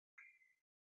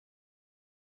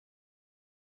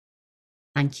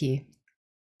Thank you.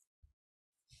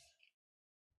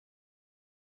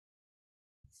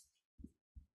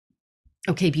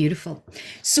 Okay, beautiful.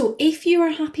 So if you are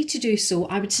happy to do so,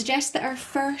 I would suggest that our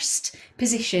first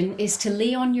position is to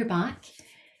lay on your back,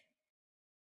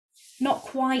 not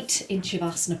quite in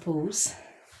Shavasana pose.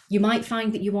 You might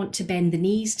find that you want to bend the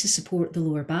knees to support the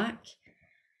lower back.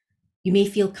 You may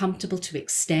feel comfortable to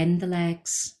extend the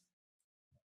legs.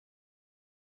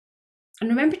 And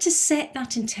remember to set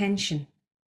that intention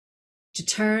to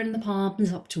turn the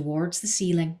palms up towards the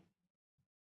ceiling,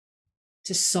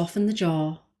 to soften the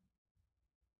jaw,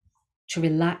 to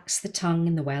relax the tongue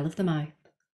in the well of the mouth,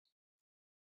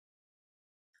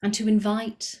 and to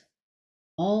invite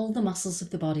all the muscles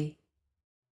of the body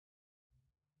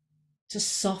to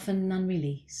soften and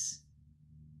release.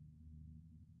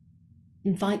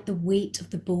 Invite the weight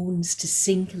of the bones to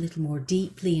sink a little more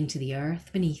deeply into the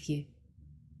earth beneath you,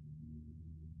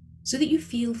 so that you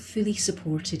feel fully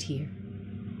supported here.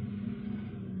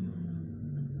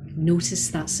 Notice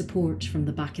that support from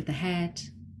the back of the head,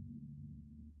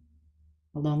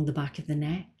 along the back of the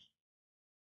neck,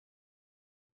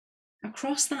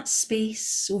 across that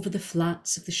space over the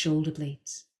flats of the shoulder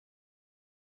blades.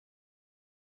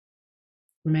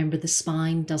 Remember, the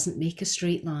spine doesn't make a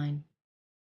straight line.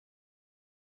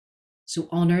 So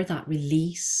honor that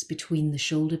release between the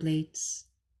shoulder blades,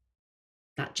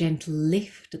 that gentle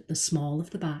lift at the small of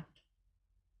the back.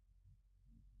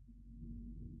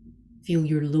 Feel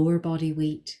your lower body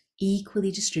weight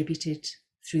equally distributed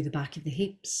through the back of the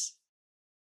hips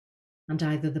and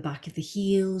either the back of the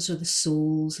heels or the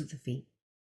soles of the feet.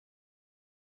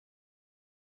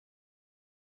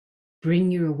 Bring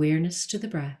your awareness to the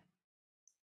breath.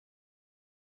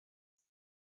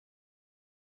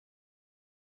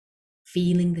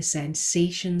 Feeling the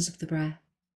sensations of the breath,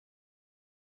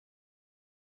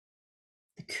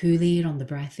 the cool air on the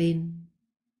breath in,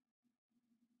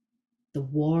 the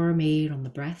warm air on the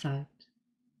breath out.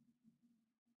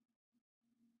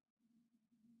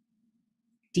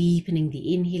 Deepening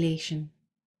the inhalation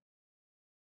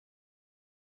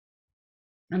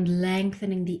and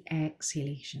lengthening the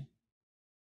exhalation.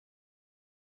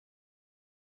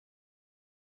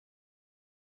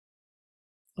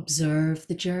 Observe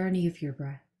the journey of your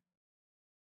breath.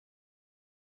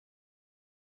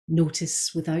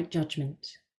 Notice without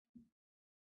judgment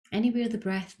anywhere the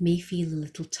breath may feel a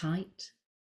little tight.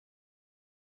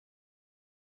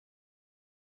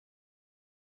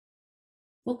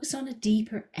 Focus on a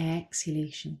deeper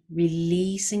exhalation,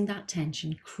 releasing that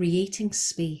tension, creating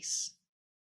space.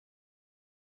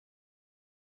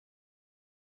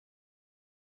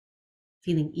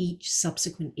 Feeling each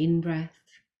subsequent in-breath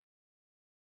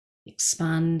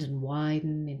expand and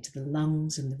widen into the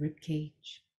lungs and the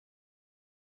ribcage.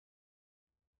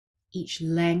 Each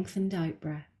lengthened out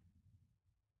breath,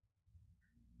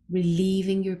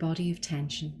 relieving your body of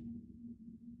tension.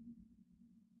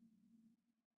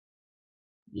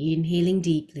 Inhaling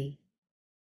deeply,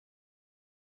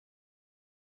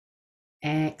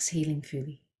 exhaling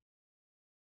fully.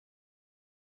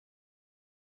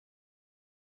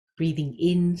 Breathing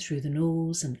in through the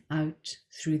nose and out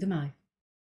through the mouth.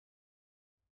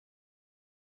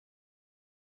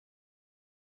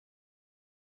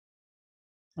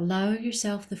 Allow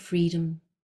yourself the freedom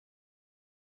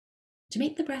to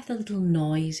make the breath a little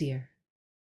noisier,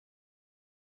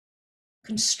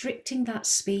 constricting that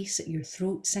space at your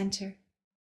throat center.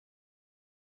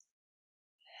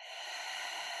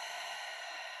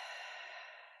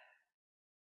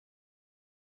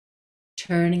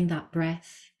 Turning that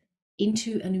breath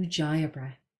into an Ujjayi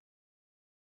breath.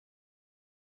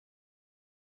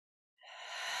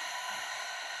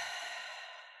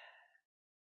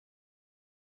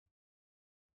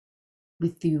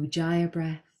 With the Ujjayi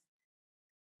breath,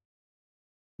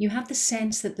 you have the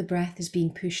sense that the breath is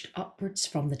being pushed upwards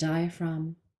from the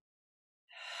diaphragm.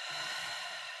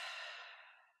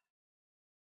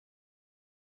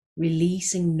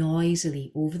 Releasing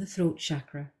noisily over the throat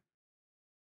chakra.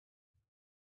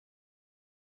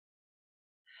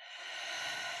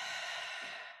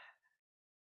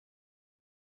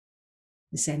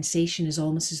 The sensation is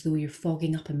almost as though you're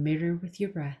fogging up a mirror with your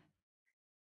breath.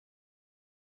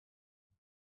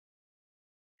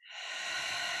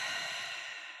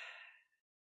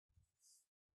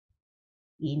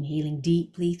 Inhaling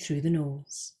deeply through the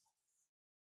nose.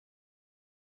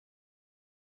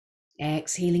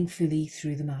 Exhaling fully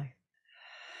through the mouth.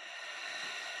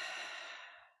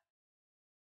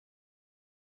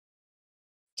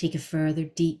 Take a further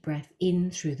deep breath in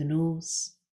through the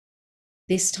nose,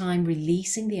 this time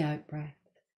releasing the out-breath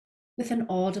with an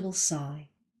audible sigh.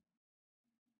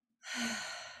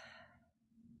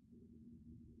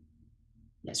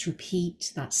 Let's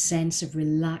repeat that sense of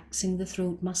relaxing the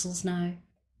throat muscles now,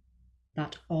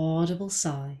 that audible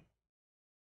sigh.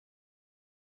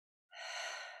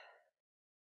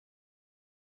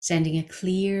 Sending a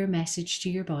clear message to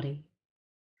your body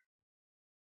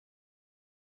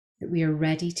that we are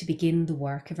ready to begin the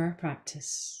work of our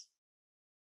practice.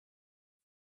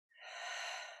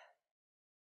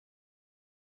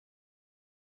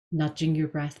 Nudging your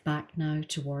breath back now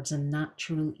towards a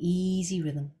natural, easy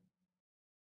rhythm,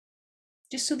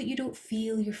 just so that you don't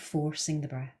feel you're forcing the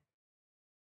breath.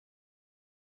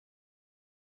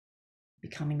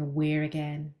 Becoming aware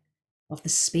again of the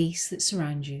space that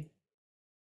surrounds you.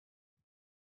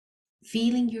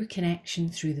 Feeling your connection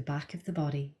through the back of the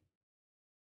body.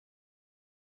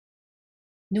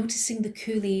 Noticing the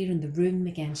cool air in the room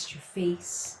against your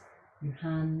face, your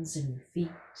hands and your feet.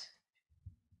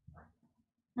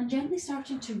 And gently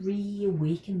starting to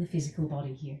reawaken the physical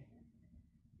body here.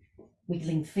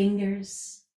 Wiggling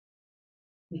fingers,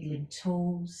 wiggling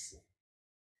toes,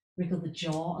 wriggle the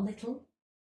jaw a little,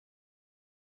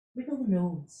 wriggle the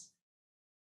nose.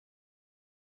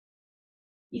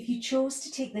 If you chose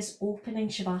to take this opening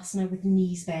Shavasana with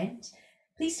knees bent,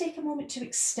 please take a moment to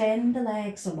extend the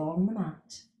legs along the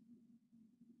mat.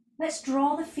 Let's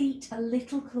draw the feet a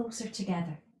little closer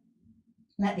together.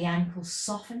 Let the ankles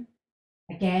soften.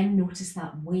 Again, notice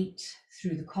that weight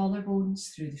through the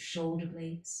collarbones, through the shoulder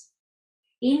blades.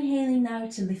 Inhaling now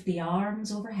to lift the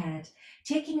arms overhead,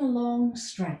 taking a long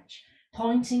stretch,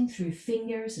 pointing through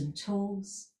fingers and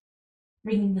toes,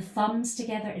 bringing the thumbs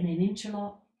together in an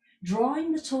interlock,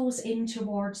 drawing the toes in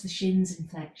towards the shins in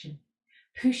flexion,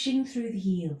 pushing through the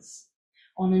heels.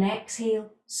 On an exhale,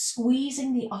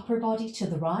 squeezing the upper body to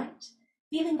the right,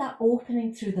 feeling that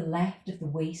opening through the left of the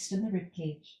waist and the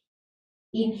ribcage.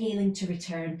 Inhaling to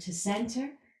return to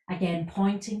centre, again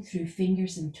pointing through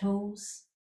fingers and toes.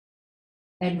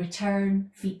 Then return,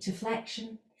 feet to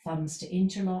flexion, thumbs to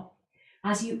interlock.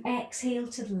 As you exhale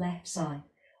to the left side,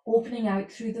 opening out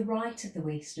through the right of the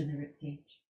waist and the ribcage.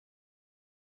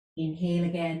 Inhale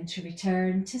again to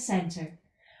return to centre,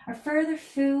 a further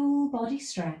full body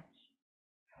stretch.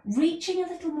 Reaching a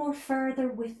little more further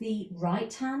with the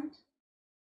right hand,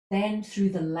 then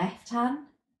through the left hand.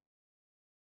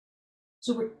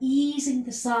 So we're easing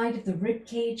the side of the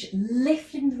ribcage,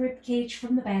 lifting the ribcage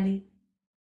from the belly.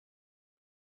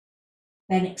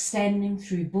 Then extending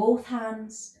through both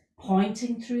hands,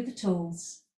 pointing through the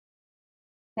toes.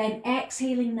 Then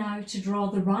exhaling now to draw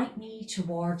the right knee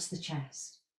towards the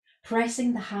chest,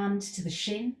 pressing the hand to the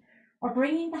shin or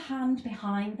bringing the hand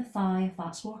behind the thigh if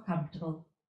that's more comfortable.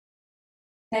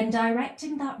 Then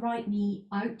directing that right knee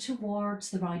out towards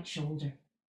the right shoulder.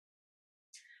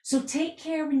 So take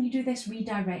care when you do this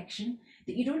redirection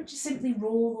that you don't just simply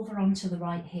roll over onto the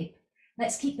right hip.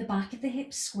 Let's keep the back of the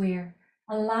hips square,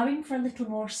 allowing for a little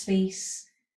more space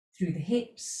through the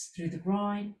hips, through the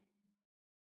groin.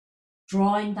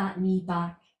 Drawing that knee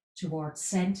back towards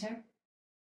centre.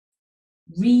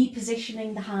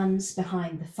 Repositioning the hands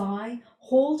behind the thigh,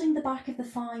 holding the back of the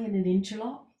thigh in an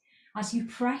interlock as you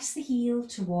press the heel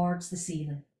towards the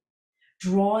ceiling.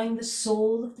 Drawing the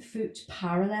sole of the foot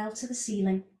parallel to the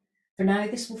ceiling. For now,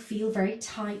 this will feel very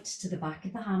tight to the back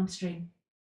of the hamstring.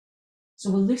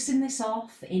 So we'll loosen this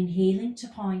off, inhaling to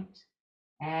point,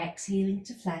 exhaling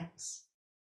to flex,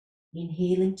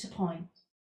 inhaling to point,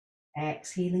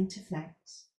 exhaling to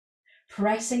flex.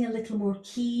 Pressing a little more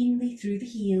keenly through the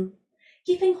heel,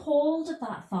 keeping hold of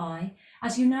that thigh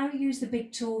as you now use the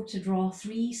big toe to draw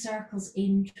 3 circles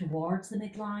in towards the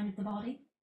midline of the body.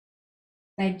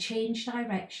 Then change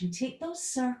direction, take those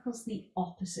circles the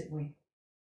opposite way.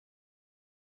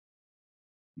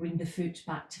 Bring the foot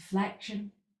back to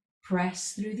flexion,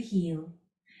 press through the heel,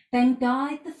 then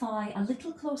guide the thigh a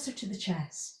little closer to the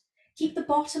chest. Keep the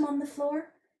bottom on the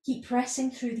floor, keep pressing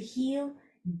through the heel,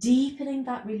 deepening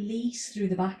that release through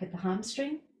the back of the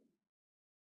hamstring.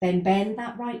 Then bend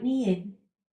that right knee in,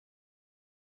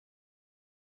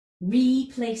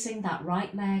 replacing that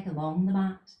right leg along the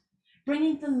mat,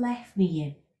 bringing the left knee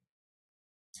in.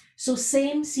 So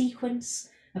same sequence,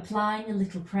 applying a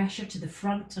little pressure to the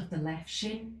front of the left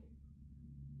shin,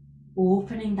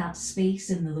 opening that space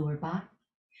in the lower back,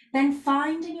 then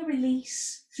finding a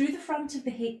release through the front of the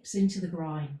hips into the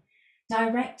groin,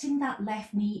 directing that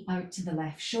left knee out to the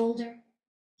left shoulder,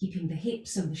 keeping the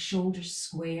hips and the shoulders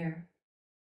square.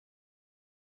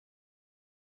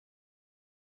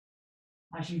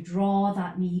 As you draw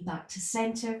that knee back to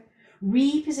centre,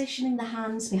 repositioning the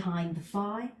hands behind the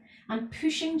thigh and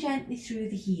pushing gently through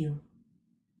the heel.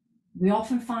 We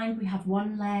often find we have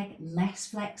one leg less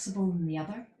flexible than the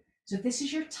other. So if this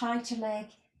is your tighter leg,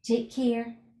 take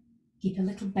care. Keep a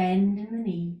little bend in the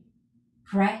knee.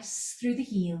 Press through the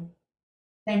heel.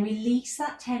 Then release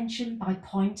that tension by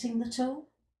pointing the toe.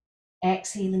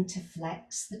 Exhaling to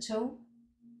flex the toe.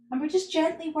 And we're just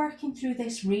gently working through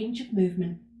this range of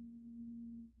movement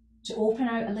to open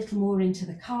out a little more into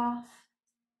the calf.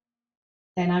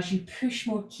 Then as you push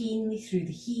more keenly through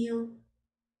the heel,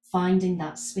 finding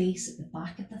that space at the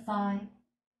back of the thigh.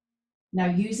 Now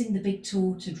using the big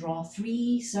toe to draw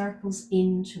 3 circles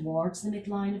in towards the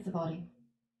midline of the body.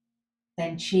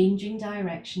 Then changing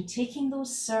direction, taking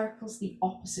those circles the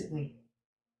opposite way.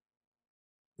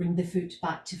 Bring the foot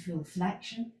back to full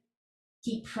flexion.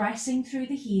 Keep pressing through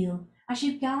the heel as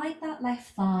you guide that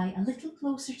left thigh a little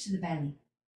closer to the belly.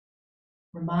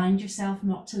 Remind yourself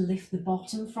not to lift the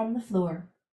bottom from the floor,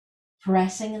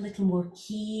 pressing a little more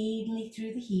keenly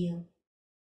through the heel.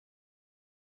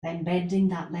 Then bending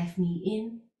that left knee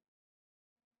in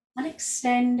and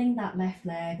extending that left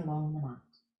leg along the mat.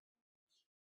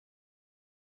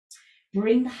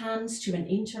 Bring the hands to an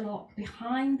interlock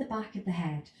behind the back of the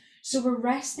head. So we're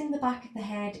resting the back of the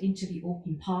head into the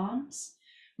open palms.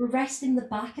 We're resting the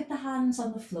back of the hands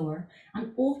on the floor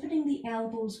and opening the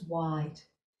elbows wide.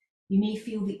 You may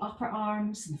feel the upper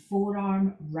arms and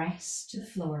forearm rest to the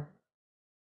floor.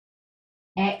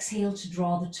 Exhale to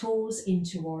draw the toes in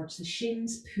towards the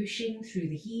shins, pushing through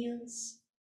the heels.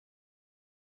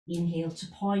 Inhale to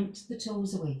point the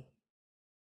toes away.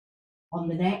 On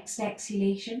the next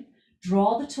exhalation,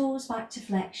 draw the toes back to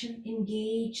flexion,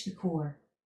 engage the core.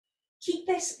 Keep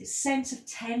this sense of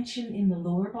tension in the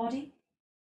lower body.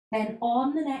 Then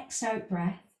on the next out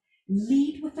breath,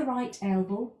 lead with the right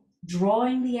elbow,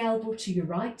 drawing the elbow to your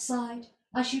right side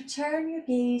as you turn your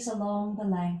gaze along the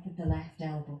length of the left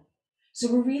elbow.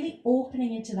 So we're really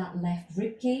opening into that left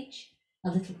rib cage, a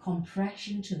little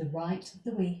compression to the right of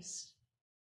the waist.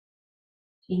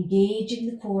 Engaging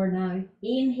the core now,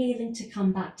 inhaling to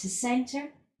come back to center,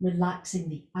 relaxing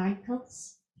the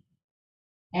ankles.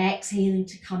 Exhaling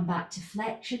to come back to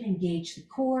flexion, engage the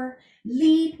core,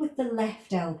 lead with the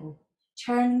left elbow,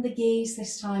 turning the gaze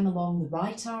this time along the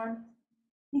right arm.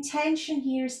 Intention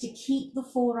here is to keep the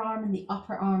forearm and the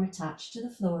upper arm attached to the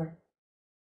floor.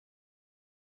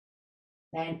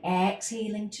 Then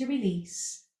exhaling to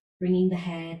release, bringing the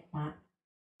head back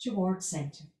towards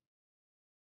center.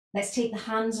 Let's take the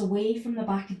hands away from the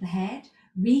back of the head,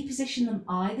 reposition them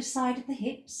either side of the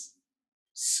hips.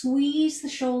 Squeeze the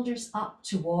shoulders up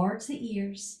towards the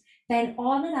ears, then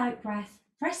on an out breath,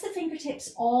 press the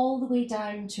fingertips all the way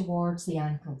down towards the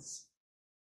ankles.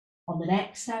 On the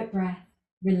next out breath,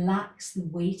 relax the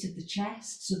weight of the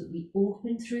chest so that we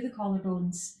open through the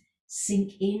collarbones,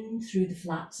 sink in through the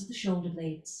flats of the shoulder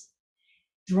blades.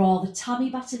 Draw the tummy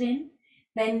button in,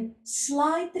 then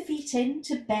slide the feet in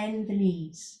to bend the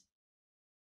knees.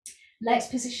 Let's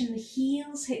position the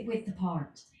heels hip width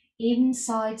apart.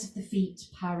 Insides of the feet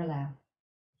parallel.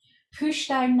 Push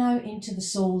down now into the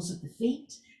soles of the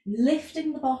feet,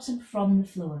 lifting the bottom from the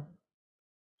floor.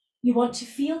 You want to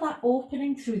feel that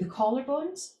opening through the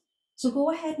collarbones, so go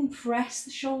ahead and press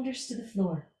the shoulders to the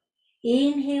floor.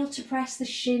 Inhale to press the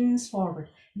shins forward,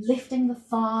 lifting the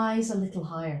thighs a little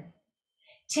higher.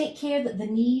 Take care that the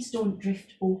knees don't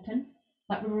drift open,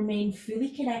 but will remain fully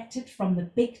connected from the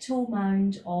big toe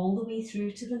mound all the way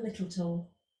through to the little toe.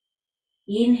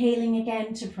 Inhaling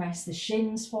again to press the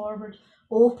shins forward,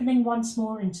 opening once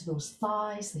more into those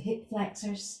thighs, the hip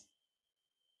flexors.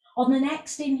 On the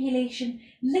next inhalation,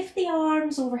 lift the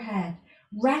arms overhead,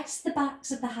 rest the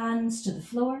backs of the hands to the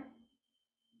floor.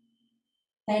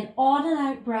 Then on an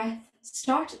out breath,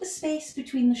 start at the space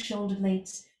between the shoulder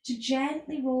blades to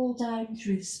gently roll down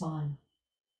through the spine.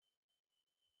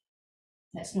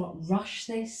 Let's not rush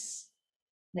this.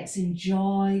 Let's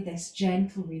enjoy this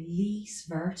gentle release,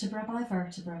 vertebra by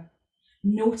vertebra,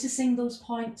 noticing those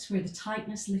points where the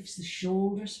tightness lifts the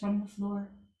shoulders from the floor.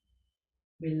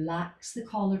 Relax the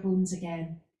collarbones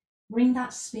again. Bring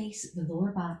that space at the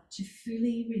lower back to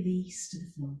fully release to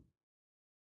the floor.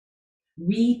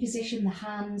 Reposition the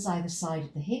hands either side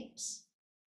of the hips.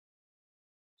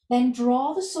 Then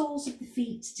draw the soles of the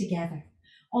feet together.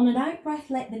 On an out breath,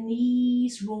 let the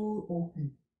knees roll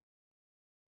open.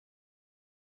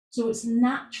 So it's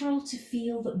natural to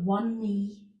feel that one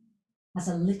knee has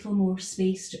a little more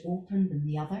space to open than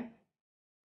the other.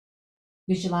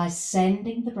 Visualize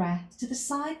sending the breath to the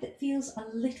side that feels a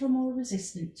little more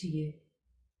resistant to you.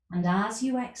 And as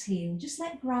you exhale, just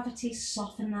let gravity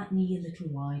soften that knee a little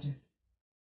wider.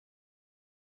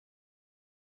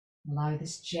 Allow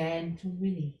this gentle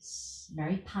release,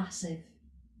 very passive,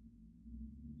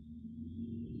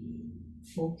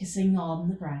 focusing on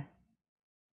the breath.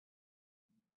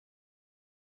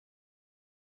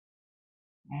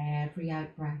 Every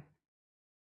out breath,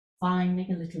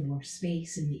 finding a little more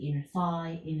space in the inner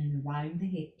thigh, in and around the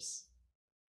hips.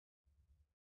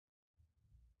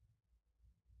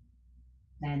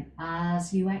 Then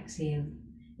as you exhale,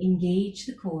 engage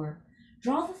the core,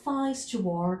 draw the thighs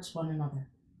towards one another,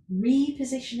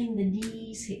 repositioning the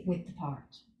knees hip width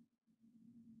apart.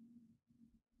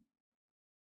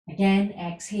 Again,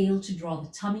 exhale to draw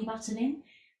the tummy button in,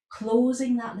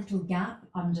 closing that little gap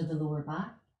under the lower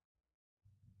back.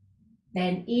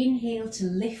 Then inhale to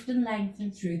lift and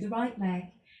lengthen through the right leg,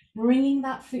 bringing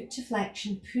that foot to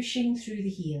flexion, pushing through the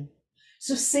heel.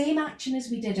 So same action as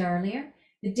we did earlier,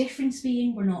 the difference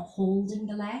being we're not holding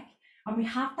the leg, and we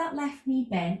have that left knee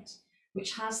bent,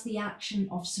 which has the action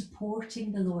of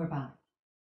supporting the lower back.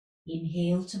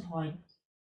 Inhale to point,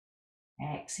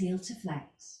 exhale to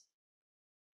flex.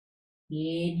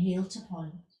 Inhale to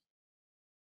point,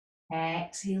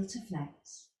 exhale to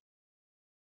flex.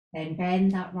 Then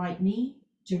bend that right knee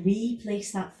to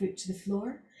replace that foot to the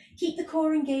floor. Keep the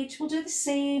core engaged. We'll do the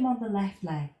same on the left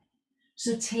leg.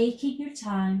 So taking your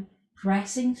time,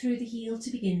 pressing through the heel to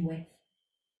begin with,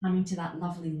 coming to that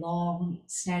lovely long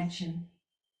extension.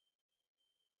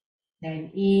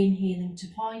 Then inhaling to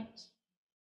point,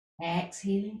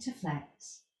 exhaling to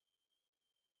flex.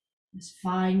 Just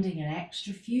finding an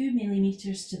extra few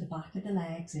millimeters to the back of the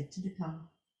legs into the calf.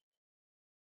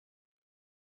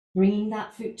 Bringing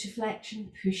that foot to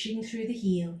flexion, pushing through the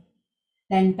heel,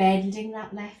 then bending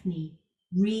that left knee,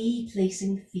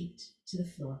 replacing the feet to the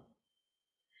floor.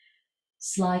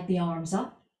 Slide the arms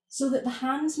up so that the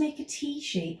hands make a T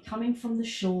shape coming from the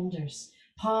shoulders.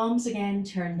 Palms again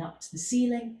turned up to the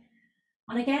ceiling.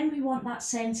 And again, we want that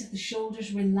sense of the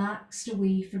shoulders relaxed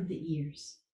away from the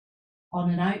ears. On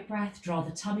an out breath, draw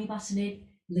the tummy button in,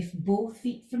 lift both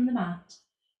feet from the mat,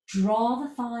 draw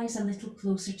the thighs a little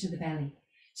closer to the belly.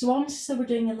 So almost as though we're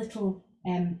doing a little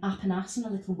apanasana, a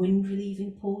little wind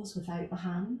relieving pose without the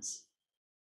hands.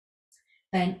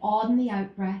 Then on the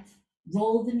out breath,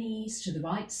 roll the knees to the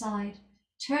right side,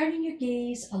 turning your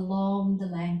gaze along the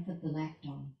length of the left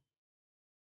arm.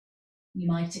 You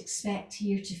might expect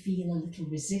here to feel a little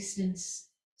resistance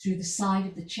through the side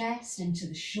of the chest into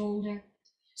the shoulder.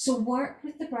 So work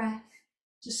with the breath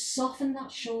to soften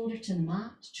that shoulder to the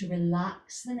mat, to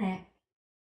relax the neck.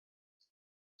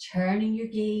 Turning your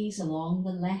gaze along the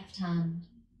left hand.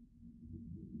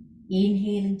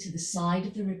 Inhaling to the side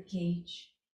of the rib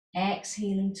cage.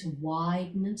 Exhaling to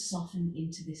widen and soften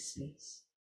into this space.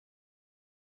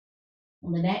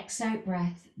 On the next out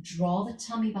breath, draw the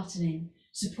tummy button in.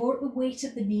 Support the weight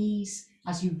of the knees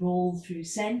as you roll through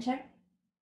centre.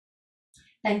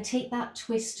 Then take that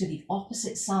twist to the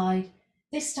opposite side,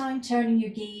 this time turning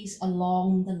your gaze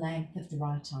along the length of the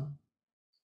right arm.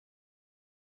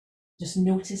 Just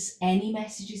notice any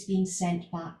messages being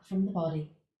sent back from the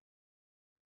body.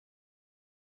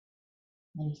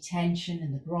 Any tension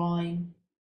in the groin,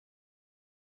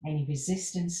 any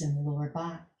resistance in the lower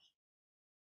back,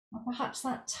 or perhaps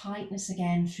that tightness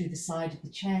again through the side of the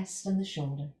chest and the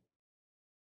shoulder.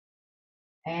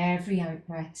 Every out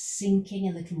breath sinking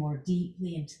a little more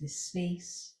deeply into this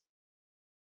space.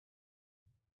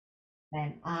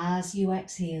 Then as you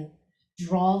exhale,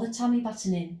 draw the tummy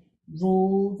button in,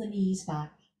 roll the knees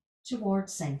back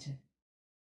towards centre.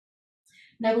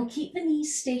 Now we'll keep the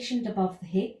knees stationed above the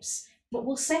hips, but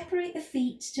we'll separate the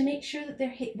feet to make sure that they're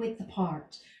hip width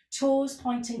apart, toes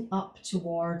pointing up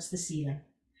towards the ceiling.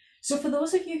 So for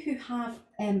those of you who have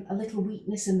a little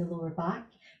weakness in the lower back,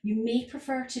 you may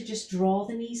prefer to just draw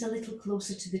the knees a little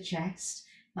closer to the chest.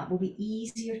 That will be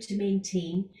easier to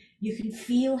maintain. You can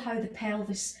feel how the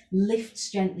pelvis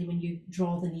lifts gently when you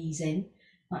draw the knees in.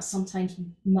 That's sometimes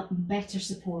better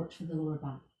support for the lower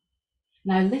back.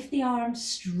 Now lift the arms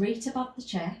straight above the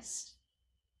chest,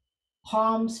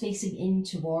 palms facing in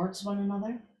towards one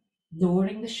another,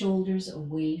 lowering the shoulders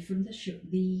away from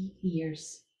the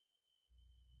ears.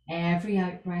 Every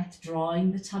out breath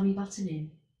drawing the tummy button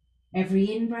in.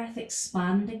 Every in-breath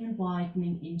expanding and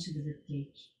widening into the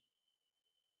ribcage.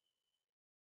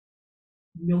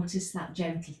 Notice that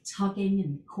gentle tugging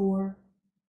in the core.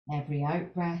 Every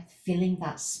out-breath filling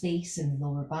that space in the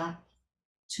lower back.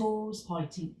 Toes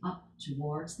pointing up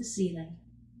towards the ceiling.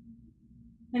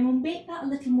 And we'll make that a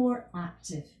little more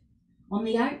active. On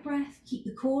the out-breath, keep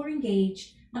the core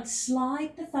engaged and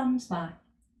slide the thumbs back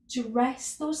to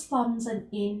rest those thumbs an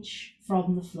inch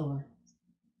from the floor.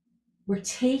 We're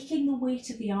taking the weight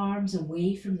of the arms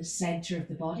away from the centre of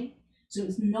the body, so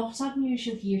it's not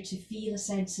unusual here to feel a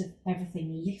sense of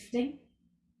everything lifting.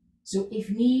 So if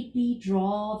need be,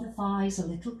 draw the thighs a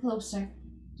little closer,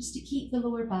 just to keep the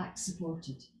lower back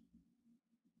supported.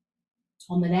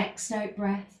 On the next out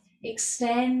breath,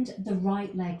 Extend the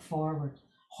right leg forward.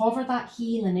 Hover that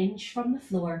heel an inch from the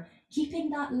floor, keeping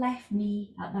that left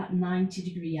knee at that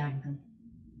 90-degree angle.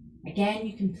 Again,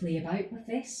 you can play about with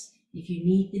this. If you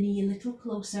need the knee a little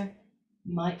closer,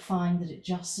 you might find that it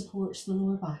just supports the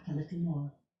lower back a little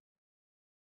more.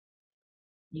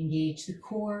 Engage the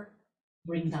core,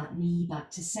 bring that knee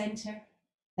back to centre,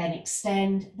 then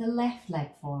extend the left leg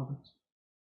forward.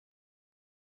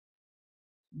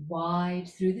 Wide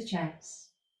through the chest.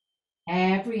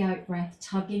 Every out breath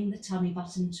tugging the tummy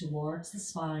button towards the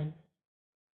spine.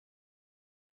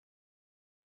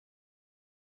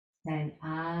 Then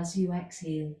as you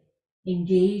exhale,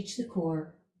 engage the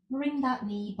core, bring that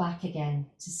knee back again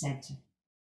to centre.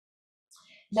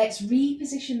 Let's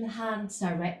reposition the hands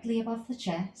directly above the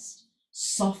chest.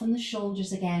 Soften the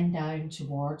shoulders again down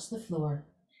towards the floor.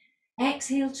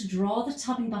 Exhale to draw the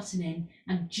tummy button in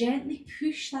and gently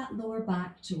push that lower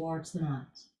back towards the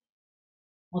mat.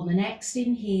 On the next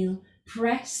inhale,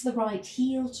 press the right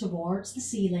heel towards the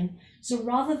ceiling. So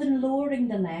rather than lowering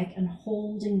the leg and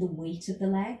holding the weight of the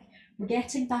leg, we're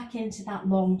getting back into that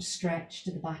long stretch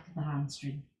to the back of the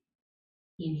hamstring.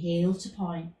 Inhale to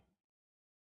point.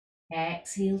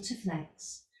 Exhale to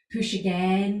flex. Push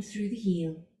again through the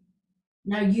heel.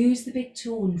 Now use the big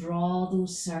toe and draw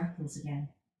those circles again.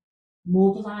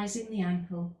 Mobilising the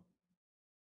ankle.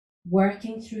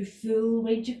 Working through full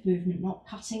range of movement, not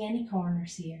cutting any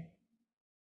corners here.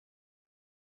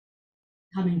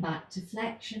 Coming back to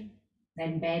flexion,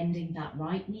 then bending that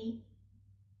right knee.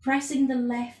 Pressing the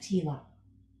left heel up.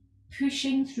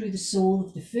 Pushing through the sole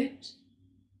of the foot.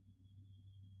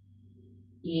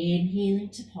 Inhaling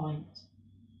to point.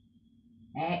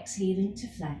 Exhaling to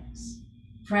flex.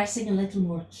 Pressing a little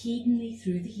more keenly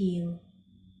through the heel.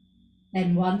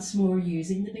 Then once more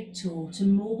using the big toe to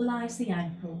mobilise the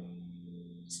ankle,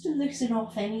 just to loosen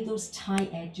off any of those tight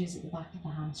edges at the back of the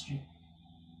hamstring.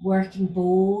 Working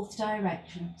both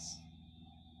directions.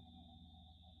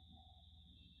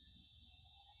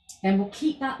 Then we'll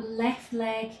keep that left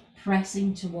leg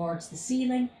pressing towards the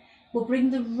ceiling. We'll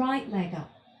bring the right leg up.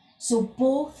 So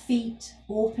both feet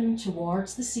open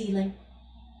towards the ceiling.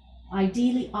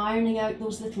 Ideally ironing out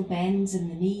those little bends in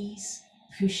the knees,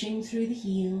 pushing through the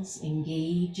heels,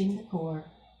 engaging the core.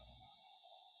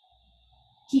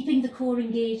 Keeping the core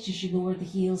engaged as you lower the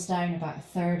heels down about a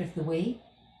third of the way.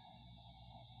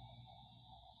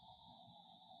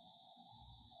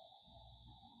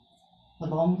 The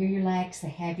longer your legs, the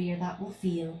heavier that will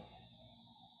feel.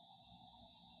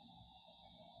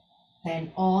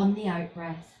 Then on the out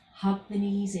breath, hug the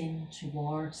knees in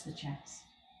towards the chest.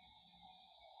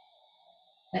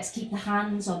 Let's keep the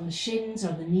hands on the shins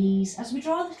or the knees as we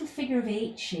draw a little figure of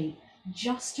 8 shape,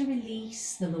 just to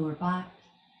release the lower back,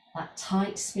 that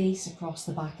tight space across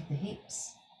the back of the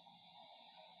hips.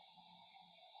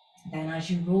 Then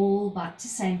as you roll back to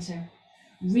centre,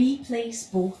 replace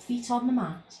both feet on the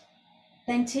mat.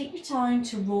 Then take your time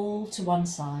to roll to one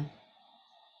side.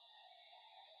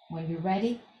 When you're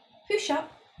ready, push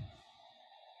up.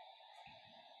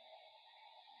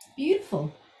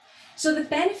 Beautiful. So the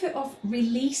benefit of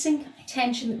releasing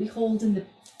tension that we hold in the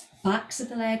backs of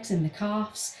the legs and the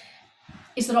calves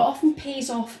is that it often pays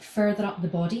off further up the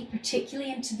body,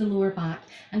 particularly into the lower back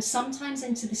and sometimes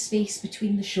into the space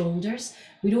between the shoulders.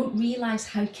 We don't realise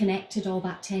how connected all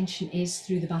that tension is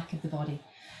through the back of the body.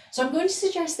 So I'm going to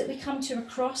suggest that we come to a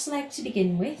cross leg to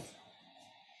begin with,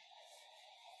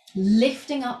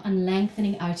 lifting up and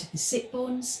lengthening out of the sit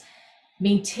bones,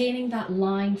 maintaining that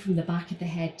line from the back of the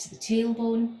head to the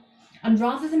tailbone, and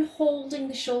rather than holding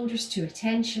the shoulders to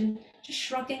attention, just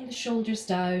shrugging the shoulders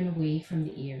down away from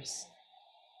the ears.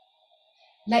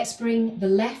 Let's bring the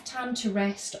left hand to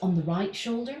rest on the right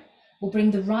shoulder. We'll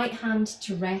bring the right hand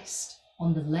to rest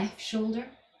on the left shoulder.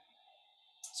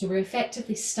 So we're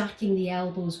effectively stacking the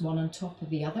elbows one on top of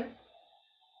the other.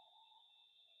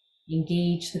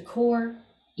 Engage the core.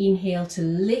 Inhale to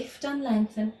lift and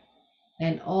lengthen.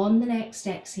 Then on the next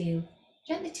exhale,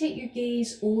 gently take your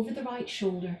gaze over the right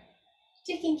shoulder,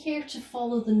 taking care to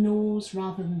follow the nose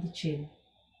rather than the chin.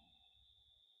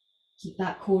 Keep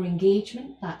that core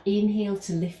engagement, that inhale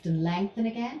to lift and lengthen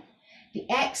again. The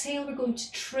exhale, we're going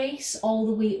to trace all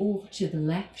the way over to the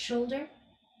left shoulder,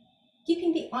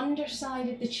 keeping the underside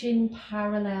of the chin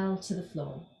parallel to the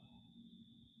floor.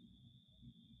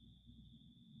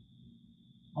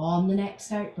 On the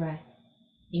next out breath,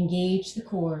 engage the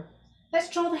core. Let's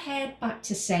draw the head back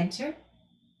to centre.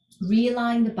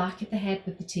 Realign the back of the head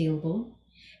with the tailbone.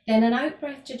 Then an out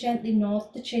breath to gently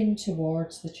nod the chin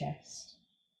towards the chest.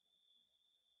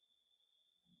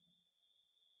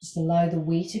 Just allow the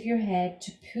weight of your head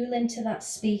to pull into that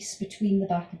space between the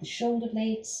back of the shoulder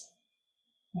blades.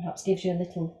 Perhaps gives you a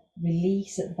little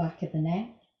release at the back of the neck.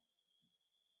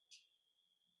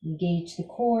 Engage the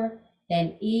core,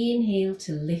 then inhale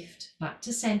to lift back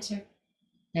to center,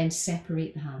 then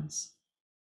separate the hands.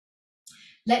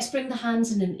 Let's bring the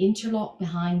hands in an interlock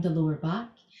behind the lower back.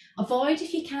 Avoid,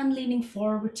 if you can, leaning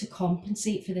forward to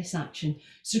compensate for this action.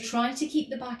 So try to keep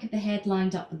the back of the head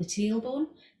lined up with the tailbone,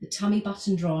 the tummy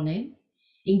button drawn in.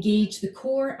 Engage the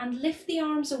core and lift the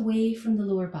arms away from the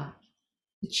lower back.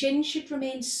 The chin should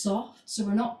remain soft, so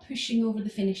we're not pushing over the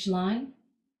finish line.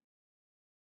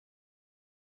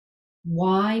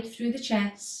 Wide through the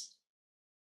chest.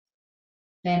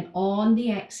 Then on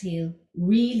the exhale,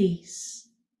 release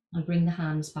and bring the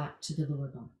hands back to the lower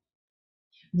back.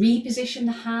 Reposition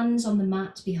the hands on the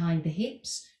mat behind the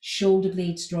hips, shoulder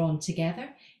blades drawn together,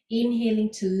 inhaling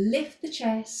to lift the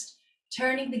chest,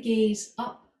 turning the gaze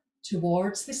up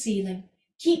towards the ceiling.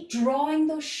 Keep drawing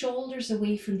those shoulders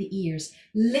away from the ears,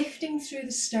 lifting through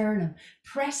the sternum,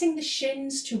 pressing the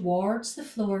shins towards the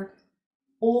floor,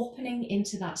 opening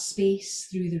into that space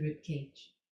through the ribcage.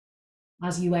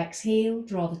 As you exhale,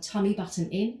 draw the tummy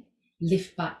button in,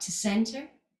 lift back to center.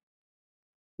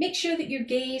 Make sure that your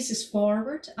gaze is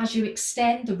forward as you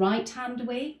extend the right hand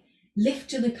away,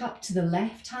 lift to look up to the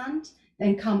left hand,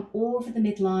 then come over the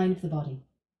midline of the body.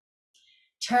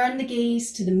 Turn the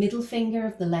gaze to the middle finger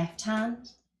of the left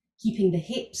hand, keeping the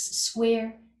hips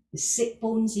square, the sit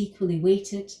bones equally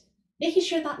weighted, making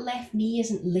sure that left knee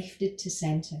isn't lifted to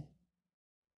center.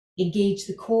 Engage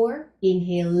the core,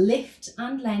 inhale, lift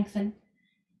and lengthen.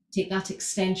 Take that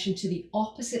extension to the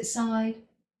opposite side,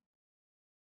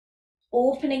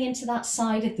 opening into that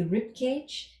side of the rib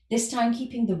cage, this time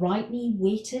keeping the right knee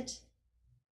weighted.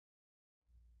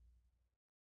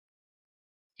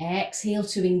 Exhale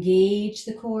to engage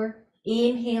the core.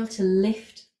 Inhale to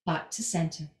lift back to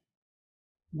center.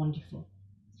 Wonderful.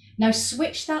 Now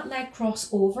switch that leg cross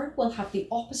over. We'll have the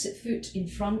opposite foot in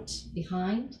front,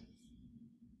 behind.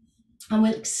 And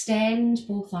we'll extend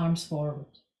both arms forward.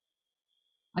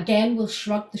 Again, we'll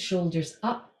shrug the shoulders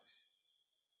up.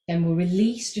 Then we'll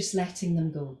release, just letting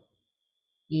them go.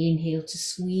 Inhale to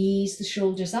squeeze the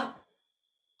shoulders up.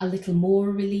 A little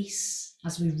more release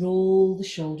as we roll the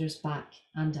shoulders back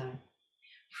and down.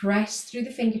 Press through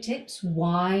the fingertips,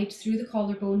 wide through the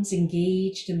collarbones,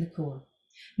 engaged in the core.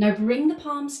 Now bring the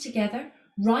palms together,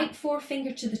 right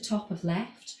forefinger to the top of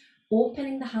left,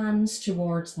 opening the hands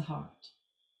towards the heart.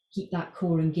 Keep that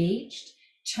core engaged.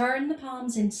 Turn the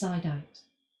palms inside out.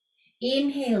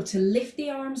 Inhale to lift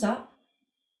the arms up,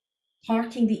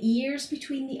 parking the ears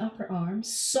between the upper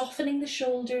arms, softening the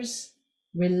shoulders,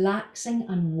 relaxing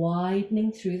and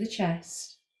widening through the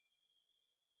chest.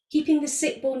 Keeping the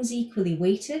sit bones equally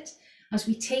weighted as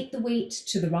we take the weight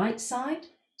to the right side,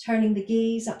 turning the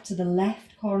gaze up to the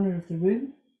left corner of the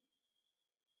room.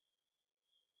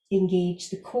 Engage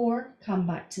the core, come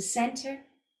back to center.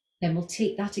 Then we'll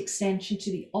take that extension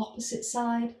to the opposite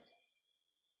side.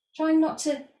 Trying not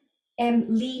to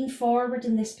lean forward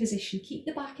in this position. Keep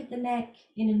the back of the neck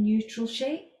in a neutral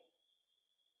shape.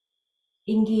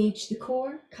 Engage the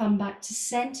core, come back to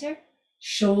center,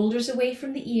 shoulders away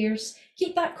from the ears.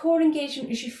 Keep that core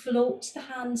engagement as you float the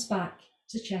hands back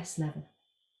to chest level.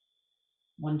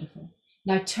 Wonderful.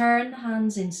 Now turn the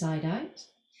hands inside out.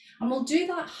 And we'll do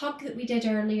that hug that we did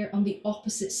earlier on the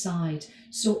opposite side.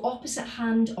 So opposite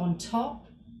hand on top,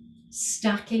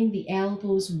 stacking the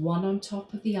elbows one on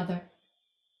top of the other.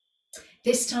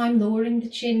 This time lowering the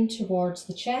chin towards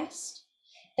the chest,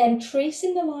 then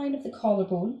tracing the line of the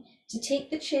collarbone to take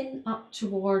the chin up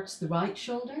towards the right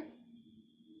shoulder.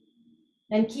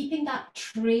 Then keeping that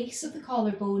trace of the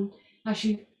collarbone as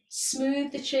you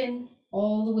smooth the chin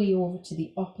all the way over to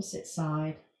the opposite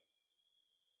side.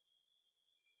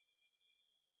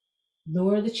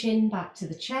 Lower the chin back to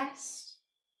the chest.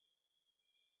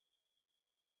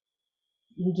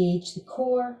 Engage the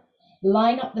core.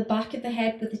 Line up the back of the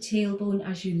head with the tailbone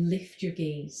as you lift your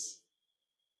gaze.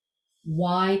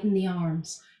 Widen the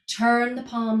arms. Turn the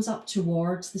palms up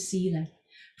towards the ceiling.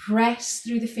 Press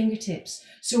through the fingertips.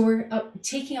 So we're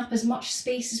taking up as much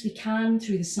space as we can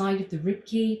through the side of the rib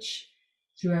cage,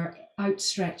 through our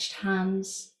outstretched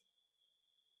hands.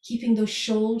 Keeping those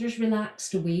shoulders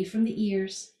relaxed away from the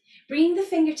ears. Bringing the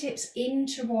fingertips in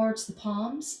towards the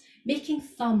palms, making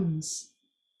thumbs.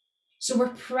 So we're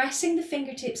pressing the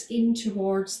fingertips in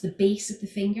towards the base of the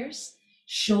fingers,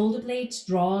 shoulder blades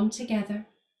drawn together.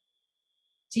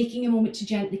 Taking a moment to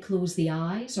gently close the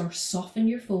eyes or soften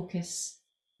your focus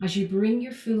as you bring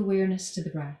your full awareness to the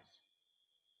breath.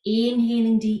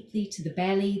 Inhaling deeply to the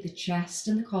belly, the chest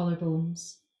and the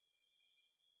collarbones.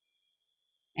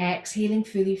 Exhaling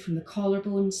fully from the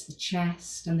collarbones, the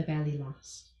chest and the belly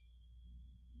last.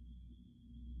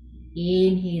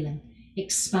 Inhaling,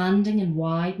 expanding and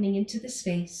widening into the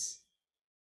space.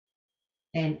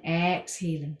 Then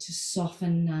exhaling to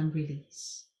soften and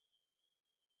release.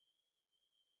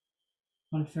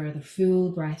 One further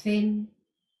full breath in.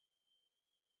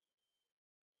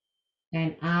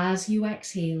 Then as you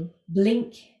exhale,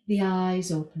 blink the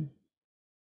eyes open.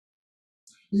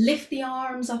 Lift the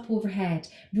arms up overhead.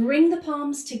 Bring the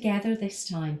palms together this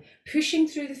time, pushing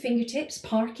through the fingertips,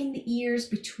 parking the ears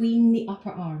between the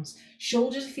upper arms.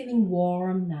 Shoulders are feeling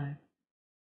warm now.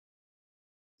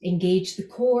 Engage the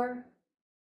core.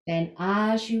 Then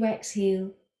as you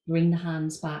exhale, bring the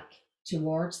hands back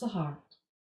towards the heart.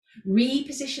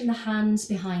 Reposition the hands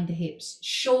behind the hips,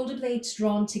 shoulder blades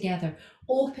drawn together,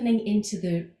 opening into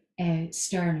the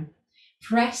sternum.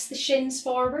 Press the shins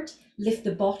forward, lift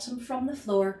the bottom from the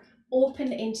floor,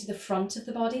 open into the front of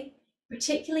the body,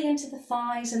 particularly into the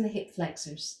thighs and the hip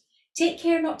flexors. Take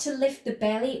care not to lift the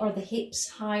belly or the hips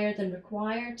higher than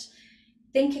required.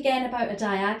 Think again about a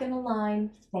diagonal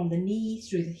line from the knee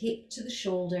through the hip to the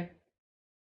shoulder.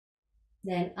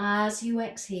 Then as you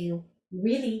exhale,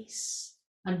 release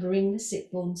and bring the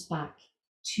sit bones back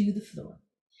to the floor.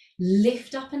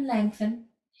 Lift up and lengthen.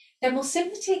 Then we'll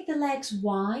simply take the legs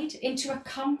wide into a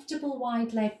comfortable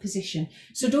wide leg position.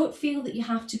 So don't feel that you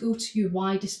have to go to your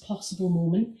widest possible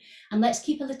moment. And let's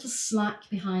keep a little slack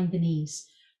behind the knees.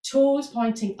 Toes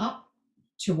pointing up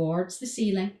towards the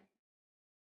ceiling.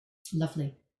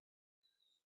 Lovely.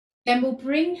 Then we'll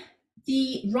bring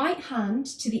the right hand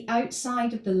to the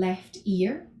outside of the left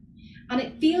ear. And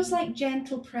it feels like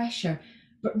gentle pressure.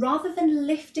 But rather than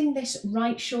lifting this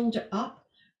right shoulder up,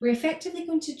 we're effectively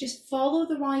going to just follow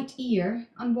the right ear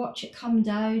and watch it come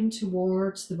down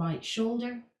towards the right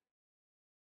shoulder.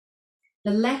 The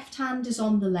left hand is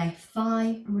on the left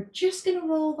thigh, and we're just going to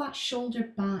roll that shoulder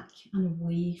back and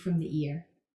away from the ear.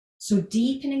 So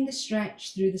deepening the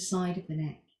stretch through the side of the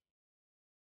neck.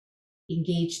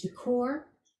 Engage the core,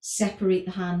 separate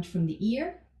the hand from the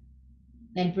ear,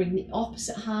 then bring the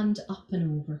opposite hand up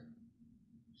and over.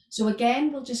 So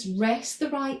again, we'll just rest the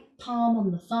right palm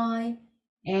on the thigh.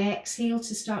 Exhale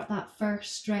to start that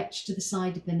first stretch to the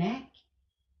side of the neck.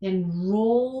 Then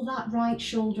roll that right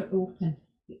shoulder open.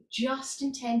 It just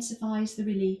intensifies the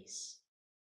release.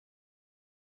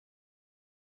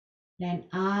 Then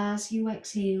as you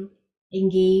exhale,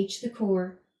 engage the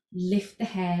core, lift the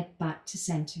head back to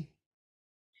center.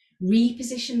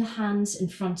 Reposition the hands in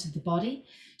front of the body.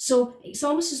 So it's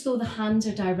almost as though the hands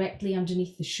are directly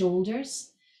underneath the shoulders.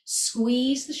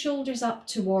 Squeeze the shoulders up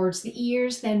towards the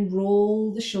ears, then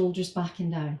roll the shoulders back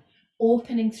and down,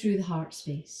 opening through the heart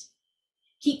space.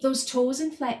 Keep those toes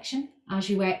in flexion. As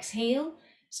you exhale,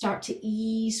 start to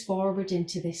ease forward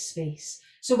into this space.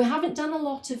 So we haven't done a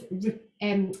lot of,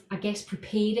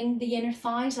 preparing the inner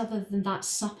thighs other than that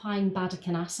supine Baddha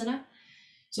Konasana.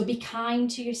 So be kind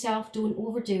to yourself, don't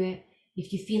overdo it.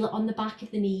 If you feel it on the back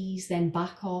of the knees, then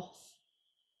back off.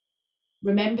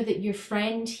 Remember that your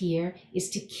friend here is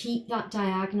to keep that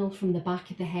diagonal from the back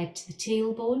of the head to the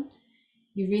tailbone.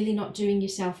 You're really not doing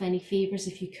yourself any favours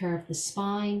if you curve the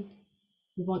spine.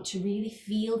 We want to really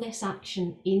feel this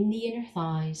action in the inner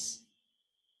thighs.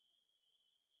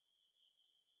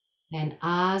 Then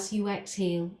as you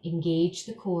exhale, engage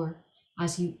the core.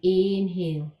 As you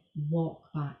inhale,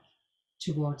 walk back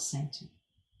towards centre.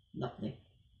 Lovely.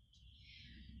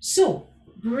 So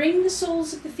bring the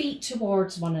soles of the feet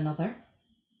towards one another.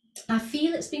 I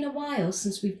feel it's been a while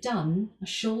since we've done a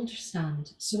shoulder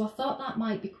stand, so I thought that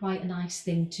might be quite a nice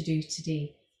thing to do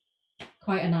today.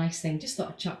 Quite a nice thing, just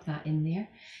thought I'd chuck that in there.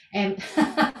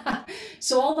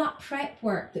 So all that prep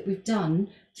work that we've done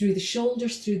through the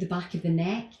shoulders, through the back of the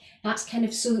neck, that's kind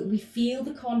of so that we feel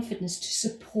the confidence to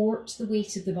support the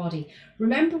weight of the body.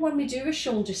 Remember, when we do a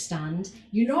shoulder stand,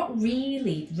 you're not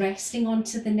really resting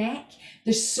onto the neck.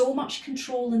 There's so much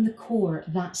control in the core,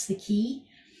 that's the key.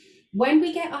 When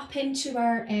we get up into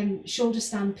our shoulder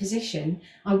stand position,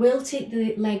 I will take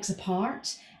the legs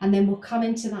apart and then we'll come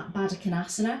into that Baddha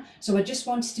Konasana. So I just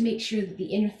wanted to make sure that the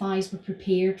inner thighs were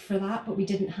prepared for that, but we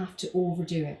didn't have to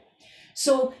overdo it.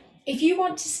 So if you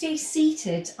want to stay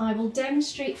seated, I will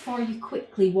demonstrate for you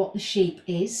quickly what the shape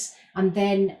is, and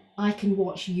then I can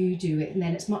watch you do it, and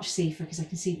then it's much safer because I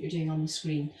can see what you're doing on the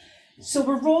screen. So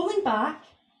we're rolling back,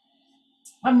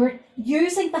 and we're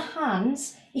using the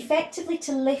hands effectively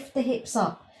to lift the hips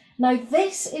up. Now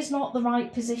this is not the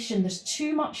right position. There's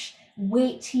too much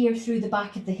weight here through the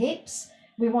back of the hips.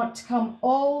 We want to come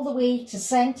all the way to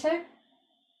center.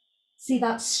 See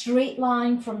that straight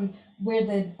line from where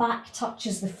the back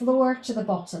touches the floor to the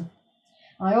bottom.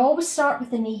 I always start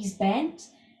with the knees bent.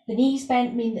 The knees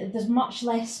bent mean that there's much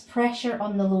less pressure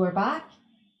on the lower back.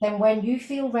 Then when you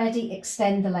feel ready,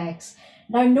 extend the legs.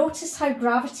 Now notice how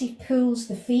gravity pulls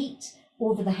the feet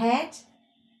over the head.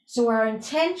 So our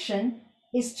intention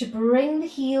is to bring the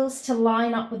heels to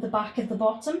line up with the back of the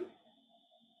bottom.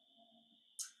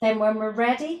 Then when we're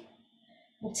ready,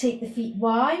 we'll take the feet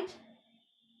wide.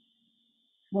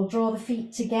 We'll draw the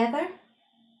feet together.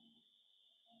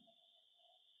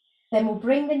 Then we'll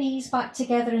bring the knees back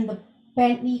together in the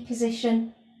bent knee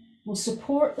position. We'll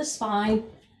support the spine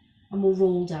and we'll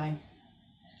roll down.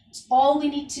 It's all we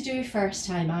need to do first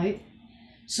time out.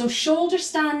 So shoulder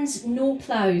stands, no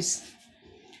ploughs.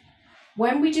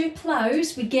 When we do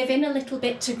ploughs, we give in a little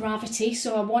bit to gravity.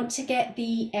 So I want to get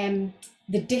the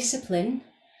discipline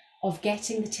of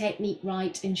getting the technique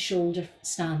right in shoulder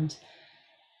stand.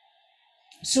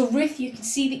 So Ruth, you can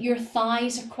see that your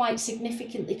thighs are quite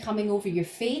significantly coming over your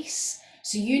face.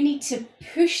 So you need to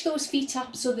push those feet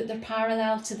up so that they're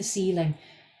parallel to the ceiling,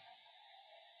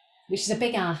 which is a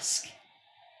big ask.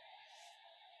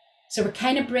 So we're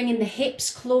kind of bringing the hips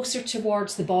closer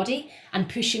towards the body and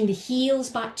pushing the heels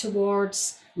back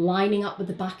towards lining up with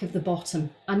the back of the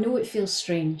bottom. I know it feels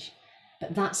strange,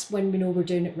 but that's when we know we're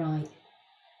doing it right.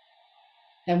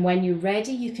 Then when you're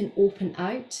ready, you can open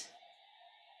out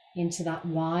into that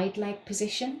wide leg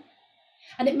position.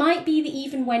 And it might be that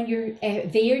even when you're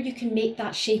there, you can make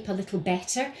that shape a little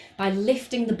better by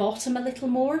lifting the bottom a little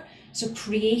more. So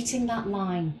creating that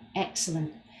line,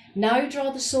 excellent. Now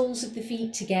draw the soles of the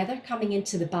feet together, coming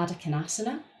into the Baddha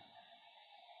Konasana.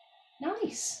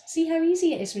 Nice. See how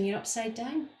easy it is when you're upside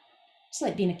down. It's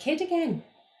like being a kid again.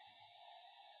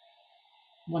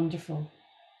 Wonderful.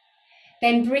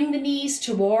 Then bring the knees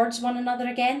towards one another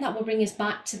again. That will bring us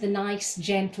back to the nice,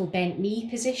 gentle bent knee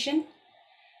position.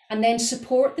 And then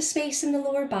support the space in the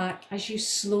lower back as you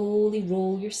slowly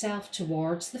roll yourself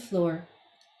towards the floor.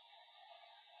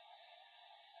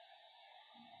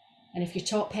 And if you're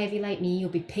top heavy like me, you'll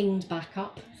be pinged back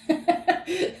up.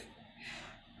 And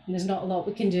there's not a lot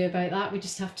we can do about that. We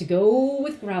just have to go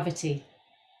with gravity.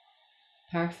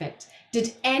 Perfect.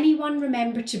 Did anyone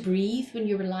remember to breathe when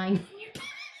you were lying on your back?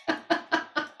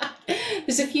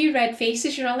 There's a few red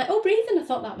faces. You're all like, oh, breathing. I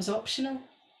thought that was optional.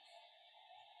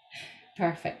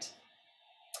 Perfect.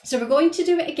 So we're going to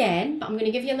do it again, but I'm going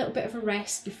to give you a little bit of a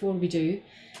rest before we do.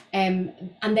 And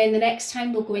then the next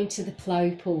time we'll go into the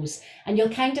plough pose, and you'll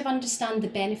kind of understand the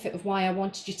benefit of why I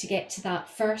wanted you to get to that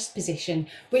first position,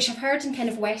 which I've heard in kind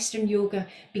of Western yoga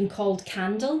being called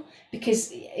candle,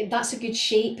 because that's a good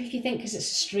shape if you think, because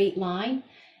it's a straight line.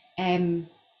 I'm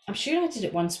sure I did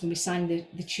it once when we sang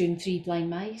the tune Three Blind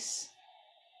Mice.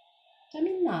 Do I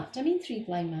mean that? Do I mean Three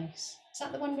Blind Mice? Is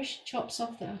that the one where she chops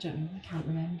off the... I don't know, I can't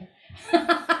remember.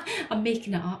 I'm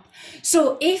making it up.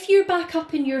 So if you're back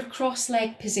up in your cross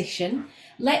leg position,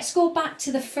 let's go back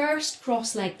to the first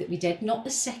cross leg that we did, not the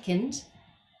second.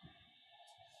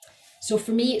 So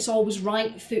for me, it's always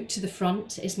right foot to the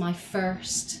front is my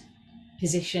first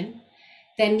position.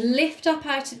 Then lift up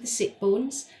out of the sit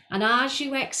bones, and as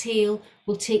you exhale,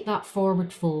 we'll take that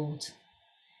forward fold.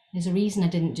 There's a reason I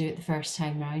didn't do it the first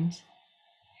time round.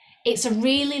 It's a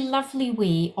really lovely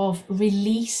way of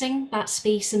releasing that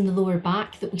space in the lower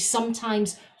back that we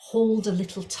sometimes hold a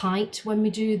little tight when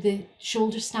we do the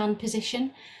shoulder stand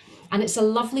position. And it's a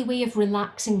lovely way of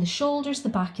relaxing the shoulders, the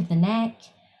back of the neck.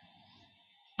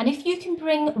 And if you can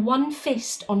bring one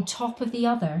fist on top of the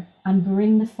other and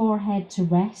bring the forehead to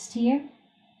rest here,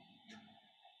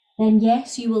 then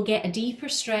yes, you will get a deeper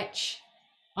stretch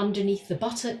underneath the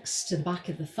buttocks to the back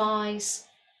of the thighs.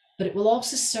 But it will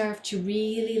also serve to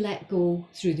really let go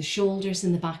through the shoulders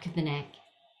and the back of the neck.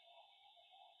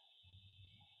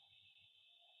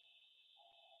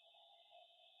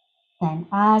 Then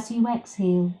as you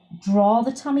exhale, draw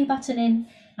the tummy button in.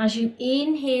 As you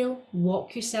inhale,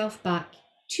 walk yourself back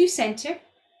to center.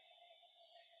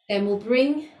 Then we'll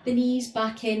bring the knees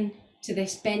back in to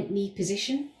this bent knee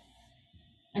position.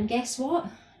 And guess what?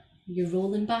 You're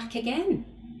rolling back again.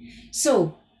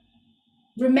 So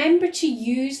remember to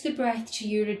use the breath to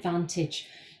your advantage.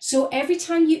 So every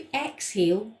time you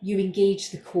exhale, you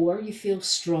engage the core, you feel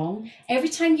strong. Every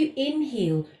time you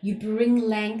inhale, you bring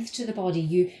length to the body,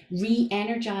 you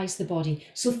re-energize the body.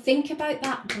 So think about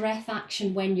that breath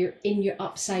action when you're in your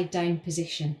upside down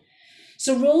position.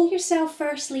 So roll yourself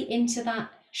firstly into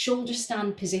that shoulder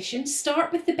stand position.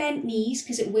 Start with the bent knees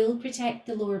because it will protect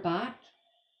the lower back.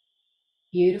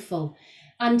 Beautiful.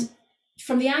 And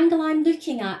from the angle I'm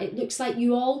looking at, it looks like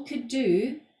you all could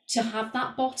do to have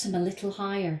that bottom a little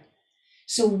higher.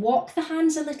 So walk the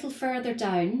hands a little further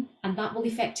down, and that will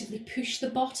effectively push the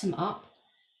bottom up,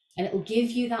 and it will give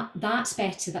you that's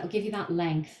better, that'll give you that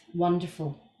length.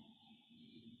 Wonderful.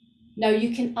 Now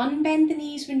you can unbend the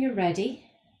knees when you're ready,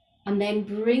 and then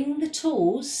bring the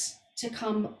toes to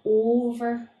come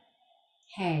overhead.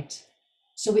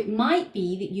 So it might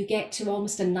be that you get to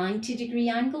almost a 90-degree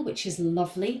angle, which is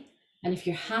lovely. And if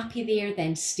you're happy there,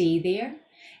 then stay there.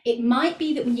 It might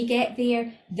be that when you get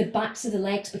there, the backs of the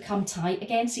legs become tight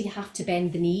again, so you have to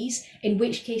bend the knees, in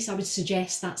which case I would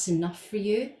suggest that's enough for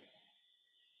you.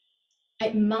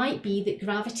 It might be that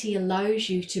gravity allows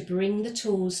you to bring the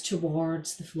toes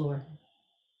towards the floor,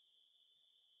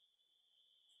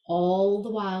 all the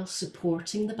while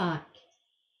supporting the back.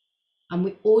 And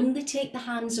we only take the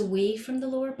hands away from the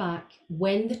lower back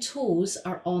when the toes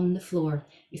are on the floor.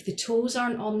 If the toes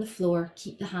aren't on the floor,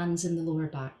 keep the hands in the lower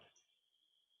back.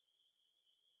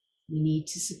 We need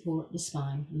to support the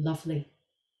spine. Lovely,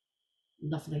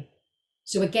 lovely.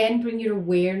 So again, bring your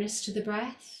awareness to the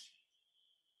breath.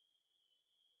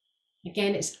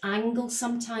 Again, it's angle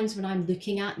sometimes when I'm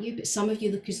looking at you, but some of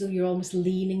you look as though you're almost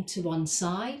leaning to one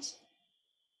side.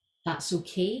 That's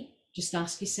okay. Just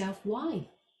ask yourself why.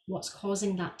 What's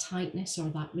causing that tightness or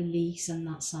that release on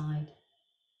that side?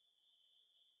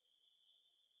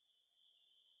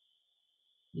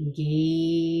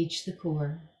 Engage the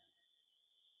core.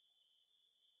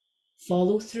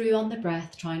 Follow through on the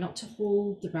breath. Try not to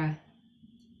hold the breath.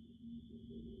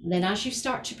 And then as you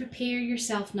start to prepare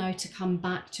yourself now to come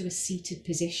back to a seated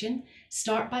position,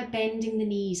 start by bending the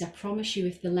knees. I promise you,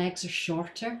 if the legs are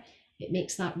shorter, it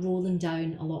makes that rolling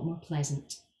down a lot more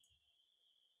pleasant.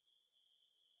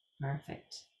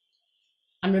 Perfect.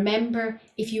 And remember,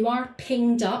 if you are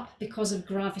pinged up because of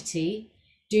gravity,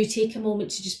 do take a moment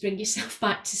to just bring yourself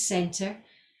back to center,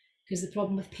 because the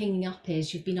problem with pinging up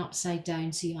is you've been upside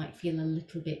down, so you might feel a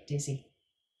little bit dizzy.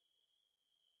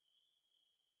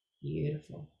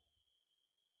 Beautiful.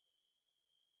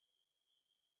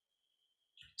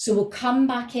 So we'll come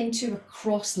back into a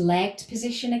cross-legged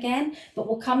position again, but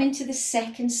we'll come into the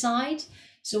second side.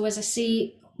 So as I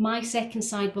say, my second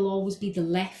side will always be the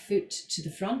left foot to the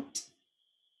front.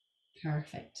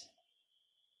 Perfect.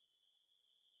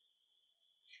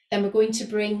 Then we're going to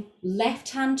bring left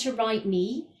hand to right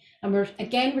knee. And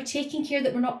we're taking care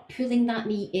that we're not pulling that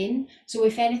knee in. So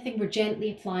if anything, we're gently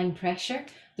applying pressure.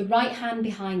 The right hand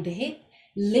behind the hip,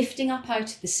 lifting up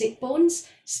out of the sit bones.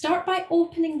 Start by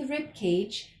opening the rib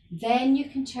cage, then you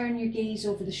can turn your gaze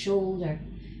over the shoulder.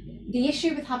 The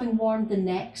issue with having warmed the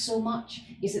neck so much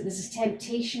is that there's a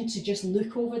temptation to just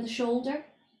look over the shoulder,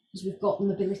 because we've got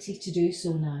the ability to do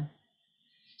so now.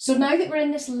 So now that we're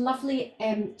in this lovely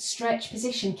stretch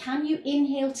position, can you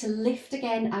inhale to lift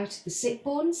again out of the sit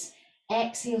bones?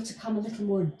 Exhale to come a little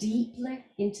more deeply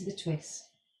into the twist.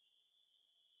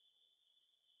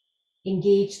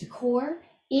 Engage the core.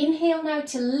 Inhale now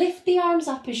to lift the arms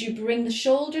up as you bring the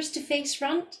shoulders to face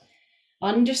front.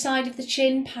 Underside of the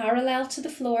chin parallel to the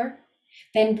floor.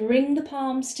 Then bring the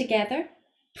palms together.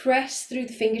 Press through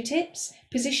the fingertips.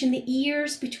 Position the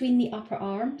ears between the upper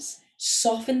arms.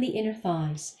 Soften the inner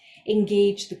thighs.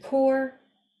 Engage the core.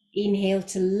 Inhale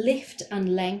to lift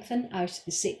and lengthen out of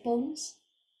the sit bones.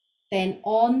 Then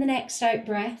on the next out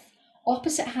breath,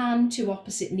 opposite hand to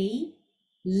opposite knee.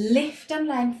 Lift and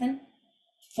lengthen.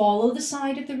 Follow the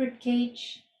side of the rib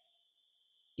cage.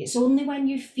 It's only when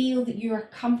you feel that you are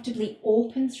comfortably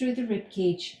open through the rib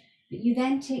cage that you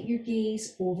then take your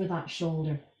gaze over that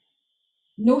shoulder.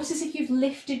 Notice if you've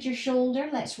lifted your shoulder.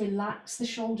 Let's relax the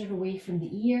shoulder away from the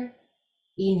ear.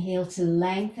 Inhale to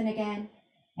lengthen again.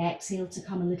 Exhale to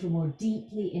come a little more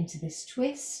deeply into this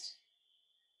twist.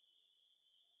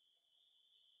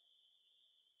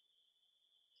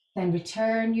 Then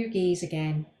return your gaze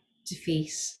again to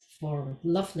face forward.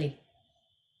 Lovely.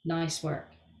 Nice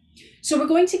work. So we're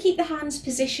going to keep the hands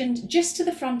positioned just to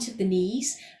the front of the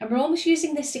knees, and we're almost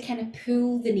using this to kind of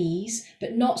pull the knees,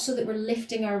 but not so that we're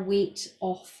lifting our weight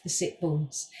off the sit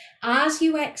bones. As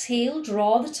you exhale,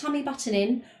 draw the tummy button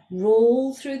in,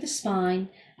 roll through the spine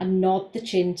and nod the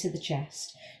chin to the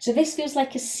chest. So this feels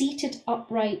like a seated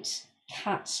upright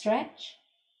cat stretch.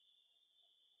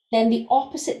 Then the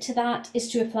opposite to that is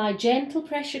to apply gentle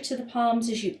pressure to the palms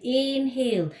as you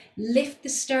inhale, lift the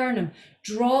sternum,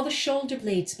 draw the shoulder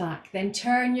blades back, then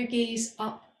turn your gaze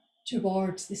up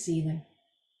towards the ceiling.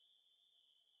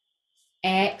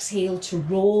 Exhale to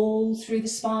roll through the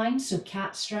spine, so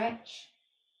cat stretch.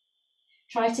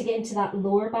 Try to get into that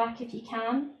lower back if you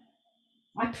can.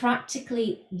 I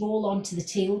practically roll onto the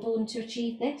tailbone to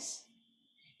achieve this.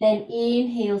 Then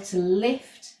inhale to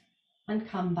lift and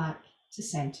come back to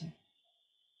center.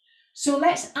 So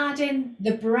let's add in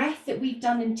the breath that we've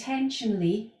done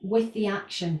intentionally with the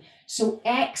action. So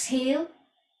exhale,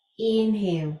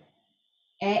 inhale,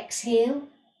 exhale,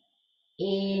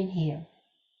 inhale.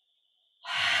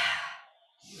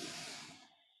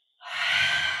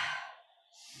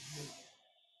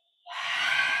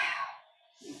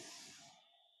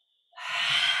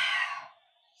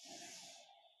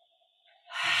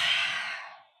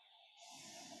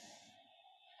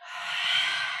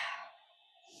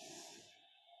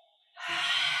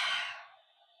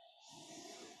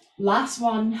 Last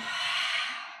one.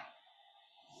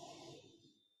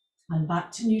 And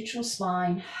back to neutral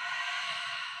spine.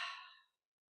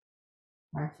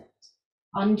 Perfect.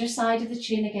 Underside of the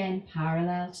chin again,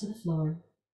 parallel to the floor.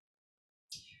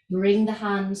 Bring the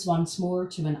hands once more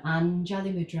to an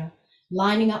Anjali Mudra,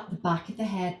 lining up the back of the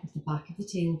head with the back of the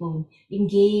tailbone,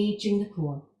 engaging the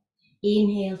core.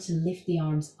 Inhale to lift the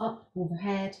arms up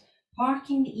overhead,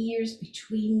 parking the ears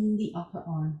between the upper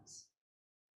arms.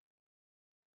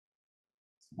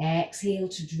 Exhale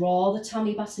to draw the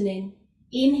tummy button in.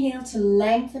 Inhale to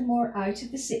lengthen more out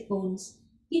of the sit bones,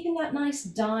 keeping that nice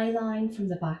die line from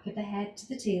the back of the head to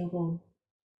the tailbone.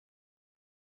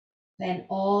 Then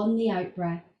on the out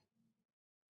breath,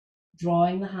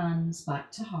 drawing the hands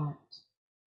back to heart.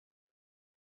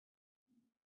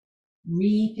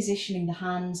 Repositioning the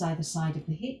hands either side of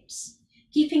the hips,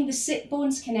 keeping the sit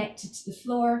bones connected to the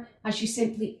floor as you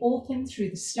simply open through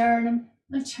the sternum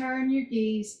and turn your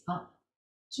gaze up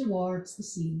towards the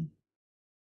ceiling.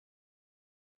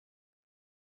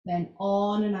 Then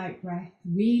on an out breath,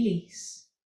 release.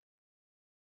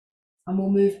 And we'll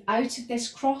move out of this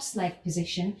cross-leg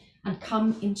position and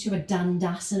come into a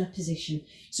Dandasana position.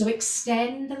 So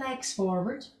extend the legs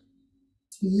forward,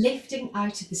 lifting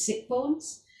out of the sit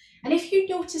bones. And if you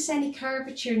notice any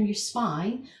curvature in your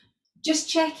spine, just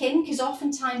check in, because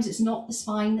oftentimes it's not the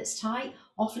spine that's tight,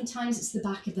 oftentimes it's the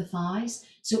back of the thighs.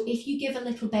 So if you give a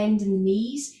little bend in the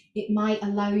knees, it might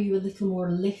allow you a little more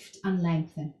lift and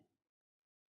lengthen.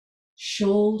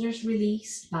 Shoulders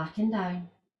released, back and down.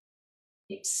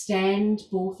 Extend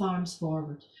both arms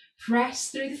forward.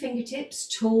 Press through the fingertips,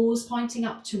 toes pointing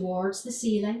up towards the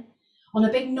ceiling. On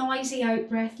a big noisy out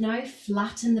breath now,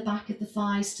 flatten the back of the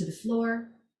thighs to the floor.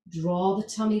 Draw the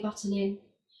tummy button in.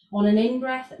 On an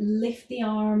in-breath, lift the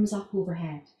arms up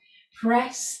overhead.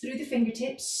 Press through the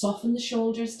fingertips, soften the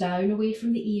shoulders down away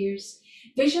from the ears.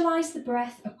 Visualize the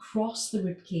breath across the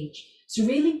ribcage. So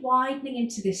really widening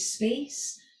into this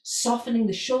space, softening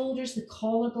the shoulders, the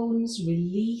collarbones,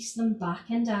 release them back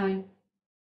and down.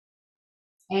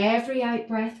 Every out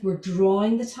breath, we're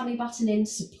drawing the tummy button in,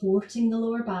 supporting the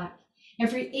lower back.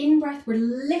 Every in-breath, we're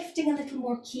lifting a little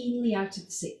more keenly out of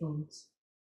the sit bones.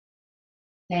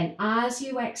 Then as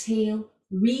you exhale,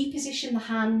 reposition the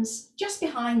hands just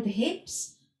behind the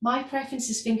hips. My preference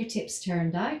is fingertips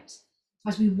turned out.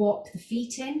 As we walk the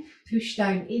feet in, push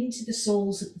down into the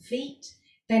soles of the feet,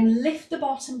 then lift the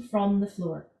bottom from the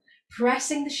floor.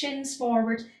 Pressing the shins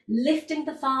forward, lifting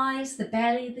the thighs, the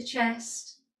belly, the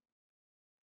chest.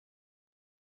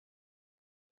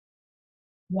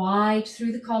 Wide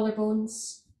through the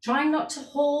collarbones, trying not to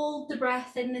hold the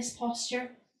breath in this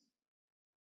posture.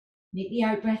 Make the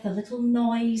out breath a little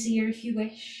noisier if you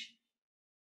wish.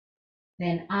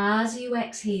 Then as you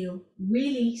exhale,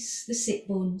 release the sit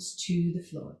bones to the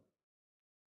floor.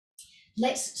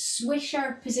 Let's swish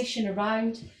our position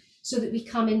around so that we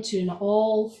come into an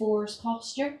all fours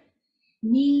posture.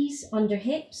 Knees under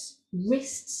hips,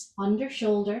 wrists under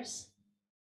shoulders.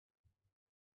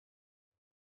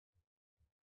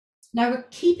 Now we're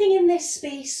keeping in this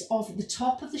space of the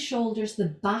top of the shoulders, the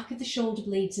back of the shoulder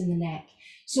blades and the neck.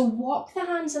 So walk the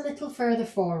hands a little further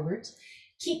forward,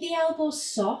 keep the elbows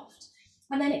soft,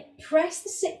 and then press the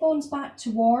sit bones back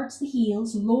towards the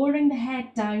heels, lowering the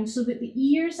head down so that the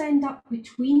ears end up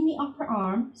between the upper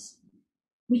arms.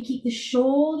 We keep the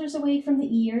shoulders away from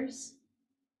the ears.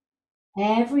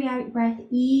 Every out breath,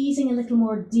 easing a little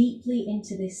more deeply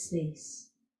into this space.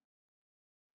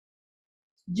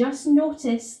 Just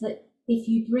notice that if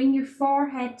you bring your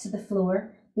forehead to the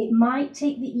floor, it might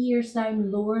take the ears down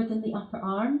lower than the upper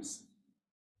arms.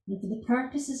 And for the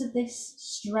purposes of this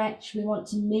stretch, we want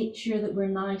to make sure that we're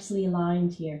nicely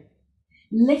aligned here.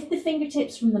 Lift the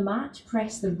fingertips from the mat,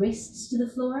 press the wrists to the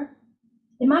floor.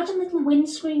 Imagine little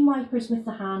windscreen wipers with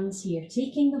the hands here,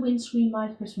 taking the windscreen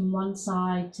wipers from one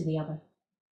side to the other.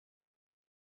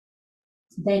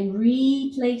 Then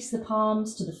replace the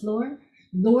palms to the floor,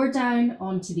 lower down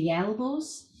onto the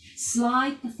elbows,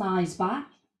 slide the thighs back,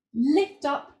 lift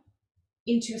up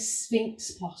into a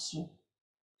Sphinx posture.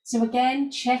 So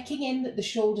again, checking in that the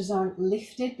shoulders aren't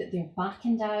lifted, that they're back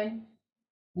and down.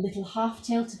 A little half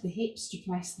tilt of the hips to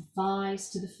press the thighs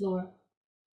to the floor.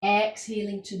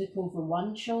 Exhaling to look over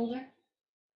one shoulder.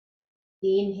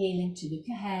 Inhaling to look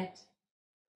ahead.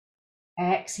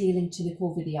 Exhaling to look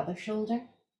over the other shoulder.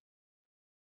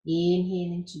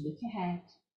 Inhaling to look ahead.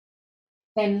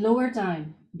 Then lower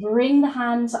down. Bring the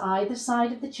hands either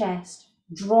side of the chest.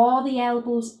 Draw the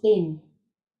elbows in.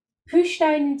 Push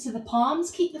down into the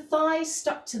palms. Keep the thighs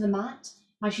stuck to the mat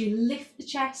as you lift the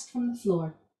chest from the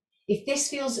floor. If this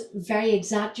feels very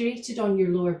exaggerated on your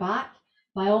lower back,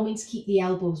 By all means, keep the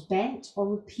elbows bent or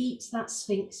repeat that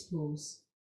Sphinx pose.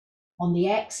 On the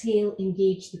exhale,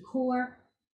 engage the core,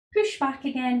 push back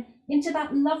again into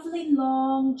that lovely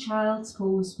long child's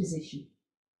pose position.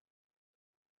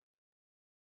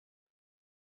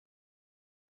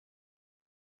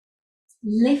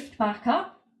 Lift back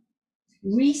up,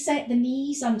 reset the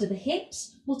knees under the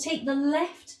hips. We'll take the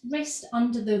left wrist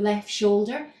under the left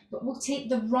shoulder, but we'll take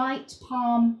the right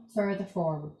palm further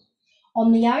forward.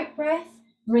 On the out breath,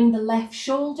 bring the left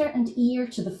shoulder and ear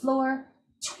to the floor,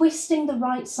 twisting the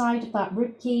right side of that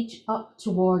rib cage up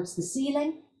towards the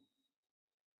ceiling.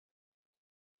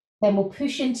 Then we'll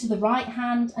push into the right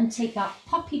hand and take that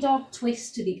puppy dog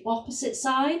twist to the opposite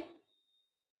side.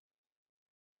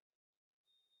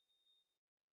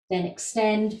 Then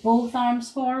extend both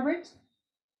arms forward.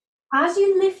 As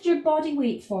you lift your body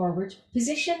weight forward,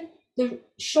 position the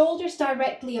shoulders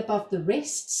directly above the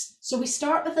wrists. So we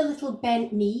start with a little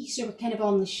bent knee, so we're kind of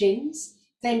on the shins.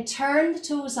 Then turn the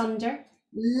toes under,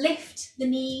 lift the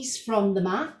knees from the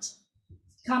mat,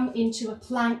 come into a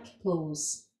plank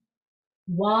pose.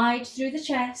 Wide through the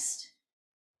chest,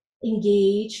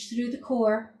 engage through the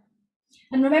core.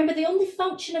 And remember, the only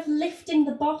function of lifting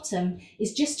the bottom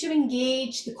is just to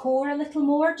engage the core a little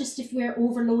more, just if we're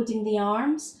overloading the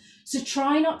arms. So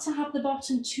try not to have the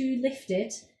bottom too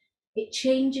lifted. It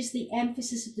changes the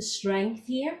emphasis of the strength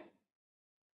here.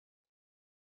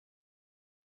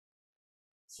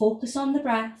 Focus on the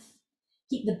breath.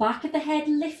 Keep the back of the head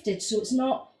lifted so it's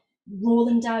not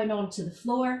rolling down onto the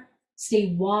floor.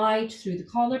 Stay wide through the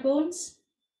collarbones.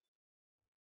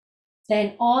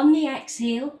 Then on the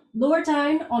exhale, lower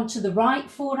down onto the right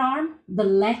forearm, the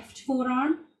left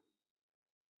forearm.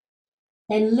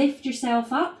 Then lift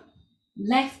yourself up,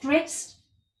 left wrist,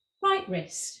 right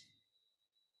wrist.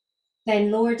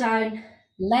 Then lower down,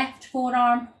 left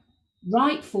forearm,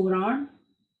 right forearm.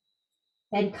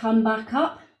 Then come back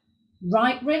up,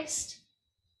 right wrist,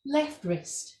 left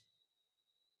wrist.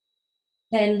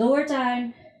 Then lower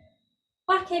down,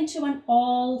 back into an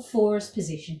all fours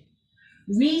position.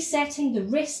 Resetting the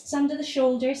wrists under the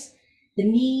shoulders, the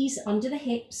knees under the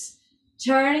hips,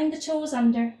 turning the toes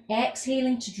under,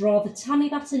 exhaling to draw the tummy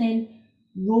button in,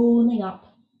 rolling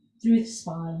up through the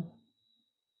spine.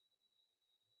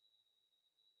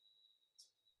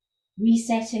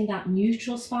 Resetting that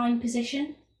neutral spine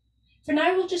position. For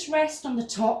now, we'll just rest on the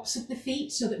tops of the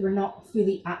feet so that we're not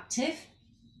fully active.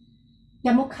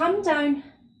 Then we'll come down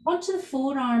onto the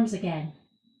forearms again.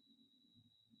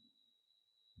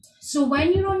 So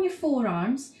when you're on your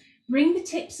forearms, bring the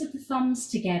tips of the thumbs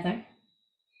together,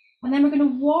 and then we're going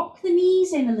to walk the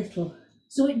knees in a little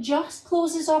so it just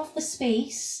closes off the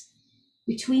space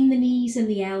between the knees and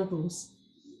the elbows.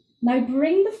 Now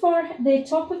bring the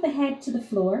top of the head to the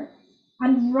floor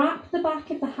and wrap the back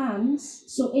of the hands,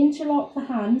 so interlock the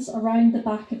hands around the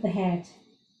back of the head.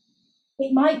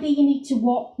 It might be you need to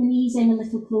walk the knees in a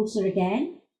little closer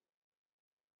again.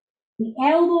 The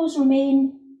elbows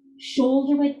remain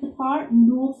shoulder width apart,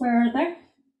 no further.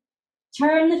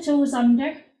 Turn the toes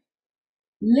under,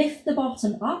 lift the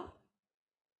bottom up.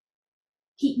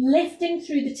 Keep lifting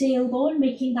through the tailbone,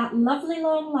 making that lovely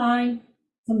long line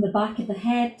from the back of the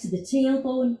head to the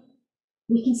tailbone.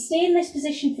 We can stay in this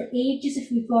position for ages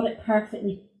if we've got it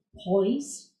perfectly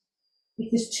poised. If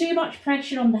there's too much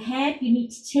pressure on the head, you need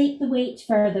to take the weight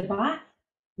further back,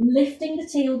 lifting the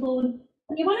tailbone.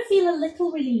 And you want to feel a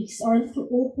little release or a little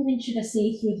opening, should I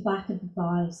say, through the back of the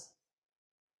thighs.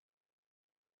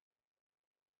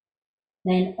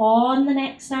 Then on the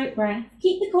next out breath,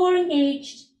 keep the core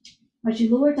engaged as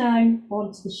you lower down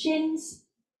onto the shins,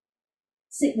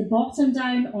 sit the bottom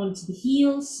down onto the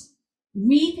heels,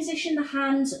 reposition the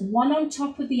hands one on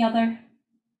top of the other,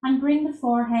 and bring the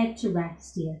forehead to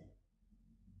rest here.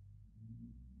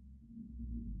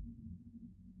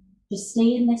 Just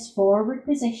stay in this forward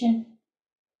position,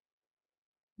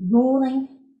 rolling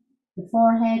the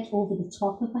forehead over the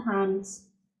top of the hands,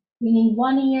 bringing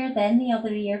one ear, then the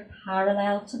other ear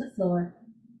parallel to the floor,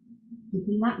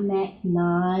 keeping that neck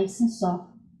nice and soft.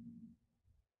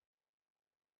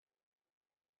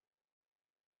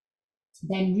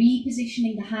 Then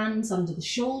repositioning the hands under the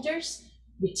shoulders,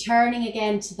 returning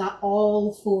again to that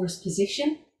all fours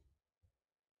position.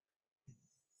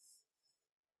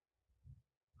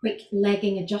 Quick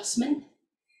legging adjustment.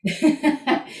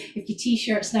 If your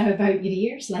t-shirt's now about your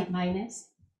ears, like mine is.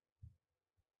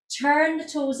 Turn the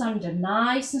toes under,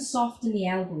 nice and soft in the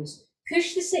elbows.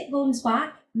 Push the sit bones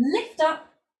back, lift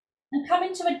up, and come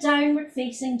into a downward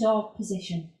facing dog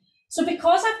position. So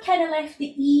because I've kind of left the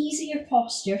easier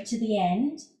posture to the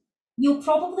end, you'll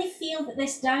probably feel that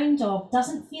this down dog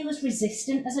doesn't feel as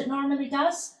resistant as it normally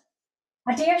does.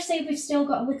 I dare say we've still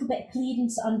got a little bit of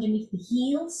clearance underneath the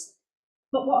heels,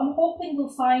 but what I'm hoping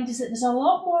we'll find is that there's a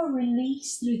lot more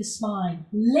release through the spine,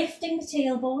 lifting the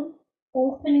tailbone,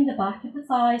 opening the back of the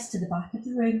thighs to the back of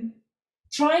the room.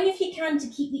 Trying, if you can, to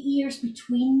keep the ears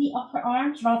between the upper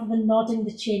arms rather than nodding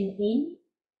the chin in.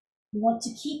 You want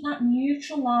to keep that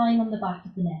neutral line on the back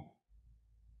of the neck.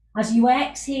 As you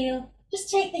exhale, just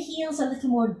take the heels a little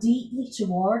more deeply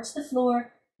towards the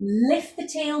floor. Lift the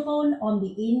tailbone on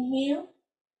the inhale.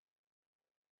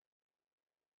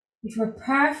 If we're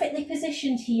perfectly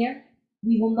positioned here,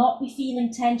 we will not be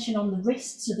feeling tension on the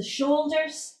wrists or the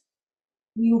shoulders.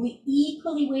 We will be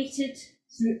equally weighted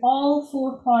through all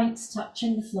 4 points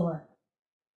touching the floor.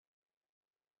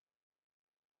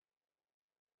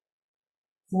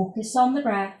 Focus on the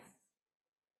breath.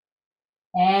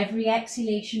 Every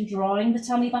exhalation drawing the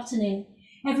tummy button in.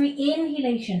 Every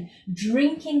inhalation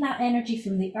drinking that energy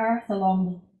from the earth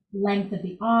along the length of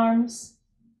the arms.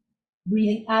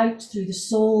 Breathing out through the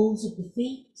soles of the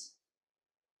feet.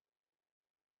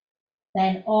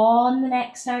 Then on the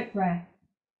next out breath,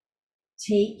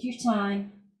 take your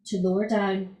time to lower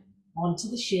down onto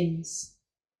the shins.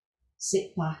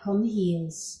 Sit back on the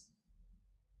heels.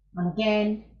 And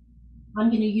again, I'm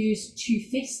going to use 2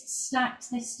 fists stacked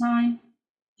this time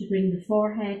to bring the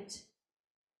forehead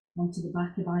onto the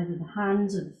back of either the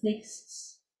hands or the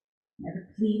fists, whatever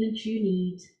clearance you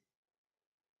need.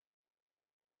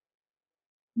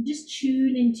 And just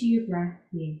tune into your breath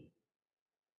here.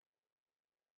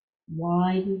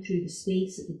 Widen through the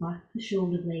space at the back of the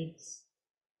shoulder blades.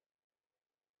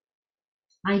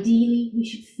 Ideally, we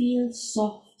should feel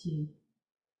soft here.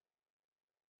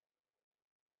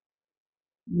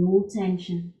 No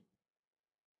tension.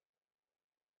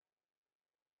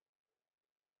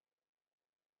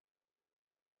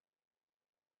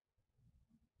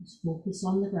 Just focus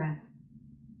on the breath.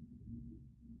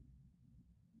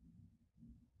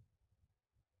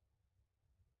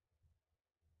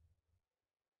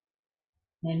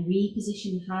 Then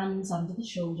reposition the hands under the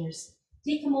shoulders.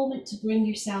 Take a moment to bring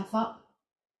yourself up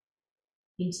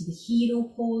into the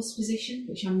hero pose position,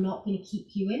 which I'm not going to keep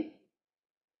you in.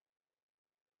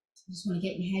 I just want to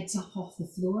get your heads up off the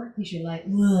floor because you're like,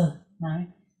 ugh, now.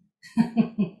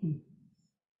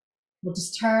 We'll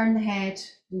just turn the head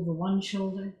over one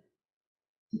shoulder.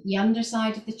 Keep the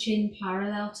underside of the chin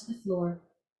parallel to the floor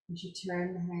as you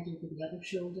turn the head over the other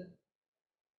shoulder.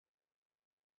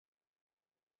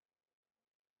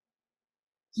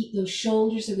 Keep those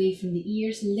shoulders away from the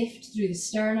ears, lift through the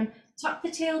sternum, tuck the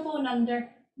tailbone under,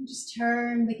 and just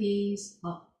turn the gaze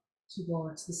up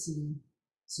towards the ceiling.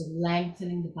 So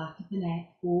lengthening the back of the neck,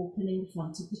 opening the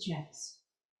front of the chest.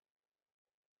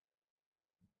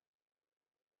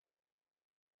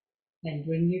 Then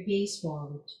bring your gaze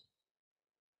forward.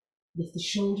 Lift the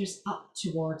shoulders up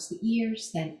towards the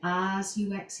ears, then as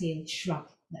you exhale, shrug,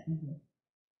 let them go.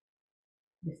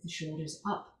 Lift the shoulders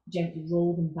up, gently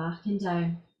roll them back and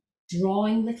down,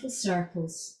 drawing little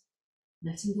circles,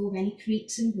 letting go of any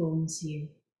creaks and groans here.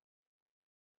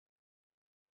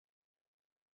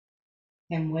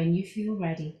 And when you feel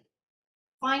ready,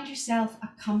 find yourself a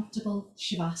comfortable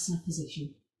Shavasana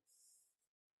position.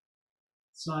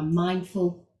 So I'm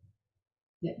mindful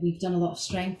that we've done a lot of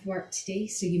strength work today,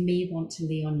 so you may want to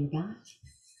lay on your back.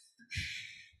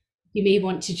 You may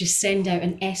want to just send out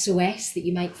an SOS that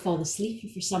you might fall asleep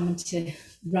and for someone to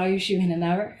rouse you in an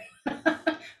hour.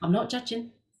 I'm not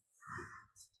judging.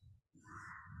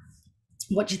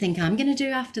 What do you think I'm going to do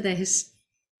after this?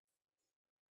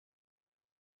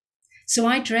 So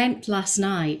I dreamt last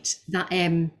night that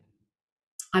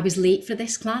I was late for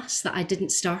this class, that I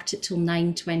didn't start it till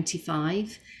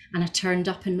 9:25 and I turned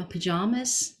up in my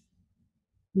pajamas.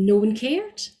 No one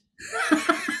cared. They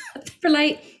were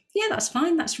like, yeah, that's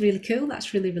fine. That's really cool.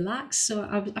 That's really relaxed. So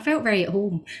I felt very at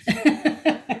home.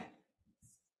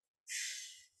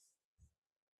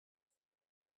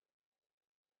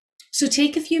 So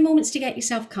take a few moments to get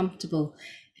yourself comfortable.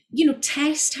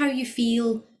 Test how you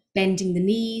feel bending the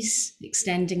knees,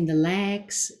 extending the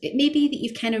legs. It may be that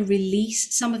you've kind of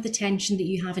released some of the tension that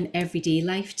you have in everyday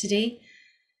life today.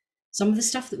 Some of the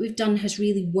stuff that we've done has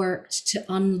really worked to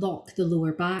unlock the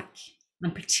lower back,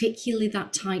 and particularly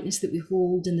that tightness that we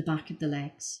hold in the back of the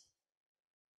legs.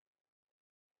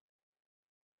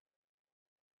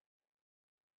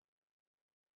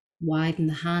 Widen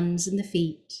the hands and the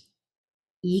feet,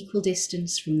 equal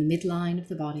distance from the midline of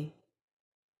the body.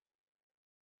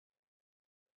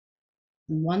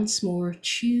 And once more,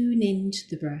 tune into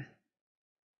the breath.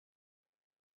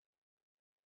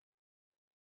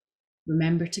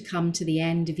 Remember to come to the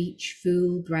end of each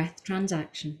full breath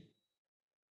transaction.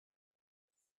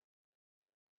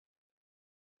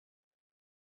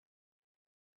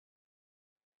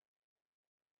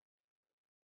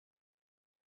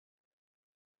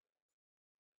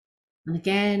 And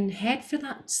again, head for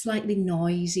that slightly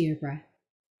noisier breath,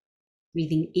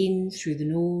 breathing in through the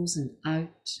nose and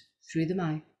out through the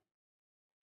mouth.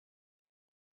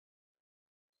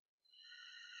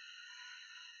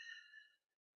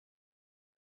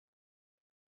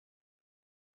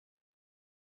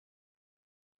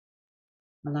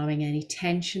 Allowing any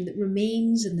tension that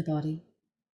remains in the body,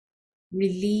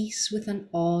 release with an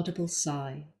audible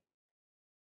sigh.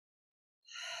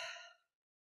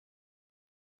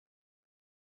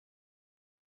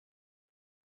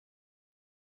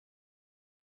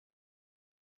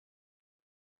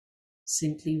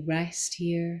 Simply rest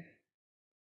here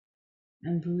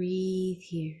and breathe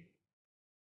here.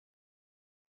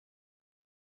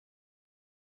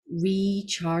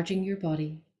 Recharging your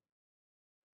body,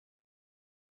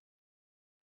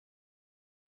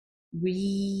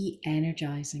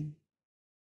 re-energizing.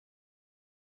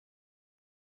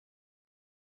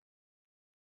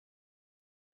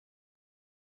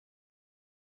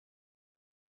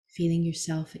 Feeling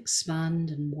yourself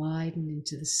expand and widen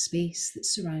into the space that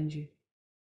surrounds you.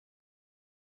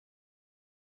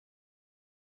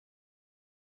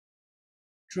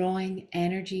 Drawing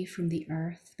energy from the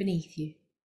earth beneath you.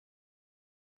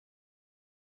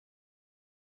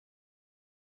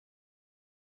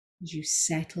 As you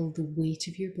settle the weight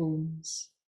of your bones.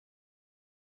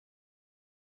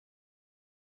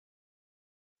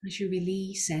 As you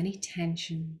release any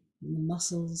tension in the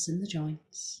muscles in the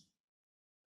joints.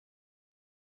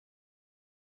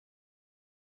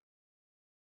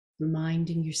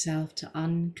 Reminding yourself to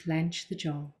unclench the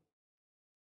jaw.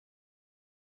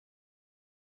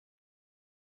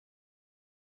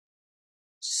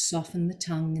 Soften the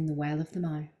tongue in the well of the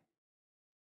mouth.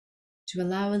 To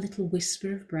allow a little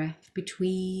whisper of breath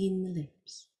between the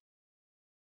lips.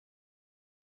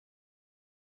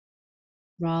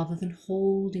 Rather than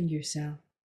holding yourself.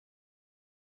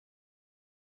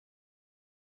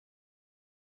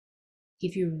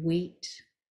 Give your weight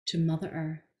to Mother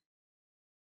Earth.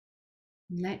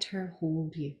 Let her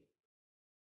hold you.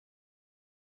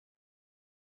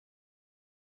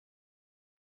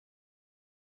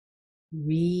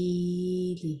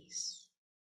 Release.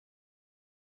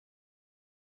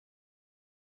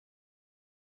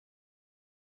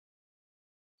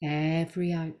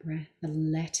 Every out breath, a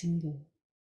letting go.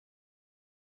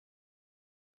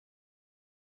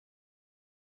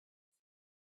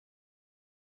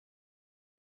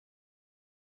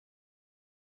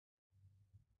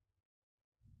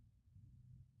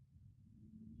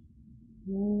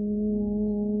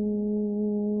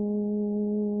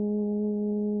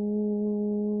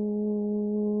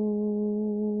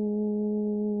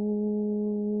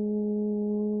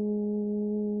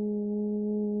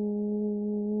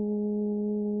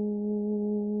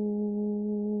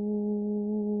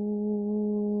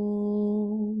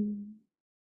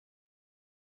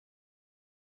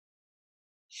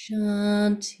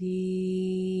 Shanti.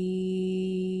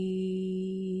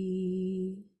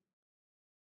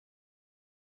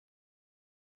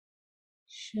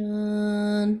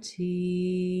 Shanti.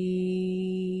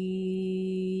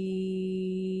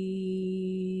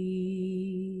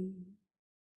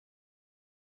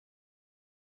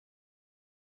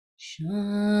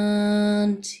 Shanti.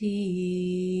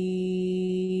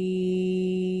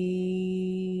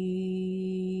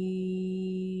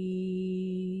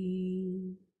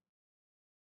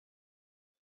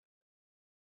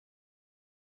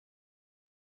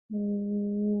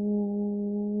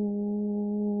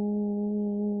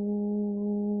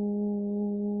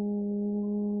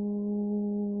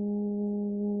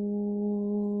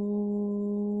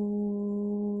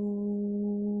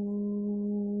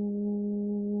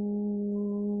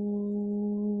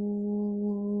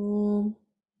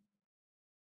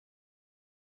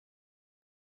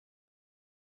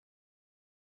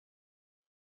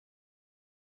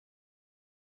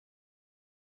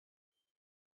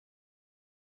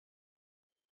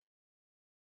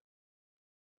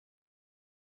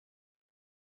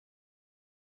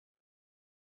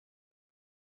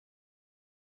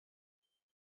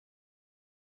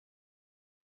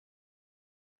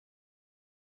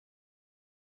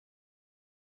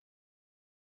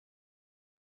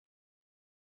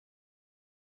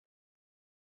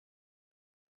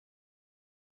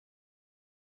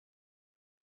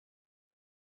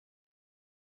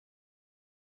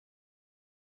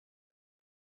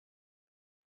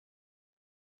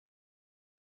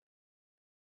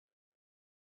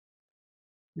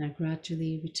 Now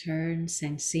gradually return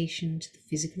sensation to the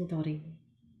physical body.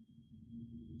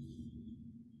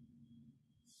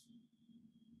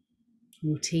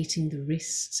 Rotating the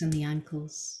wrists and the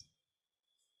ankles.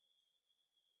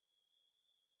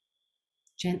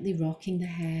 Gently rocking the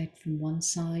head from one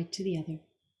side to the other,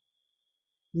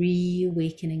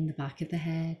 reawakening the back of the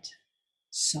head,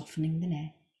 softening the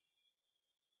neck.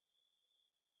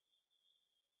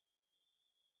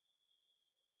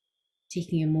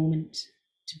 Taking a moment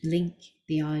to blink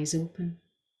the eyes open.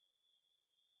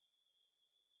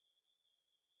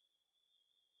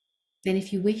 Then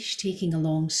if you wish, taking a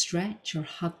long stretch or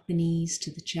hug the knees to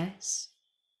the chest.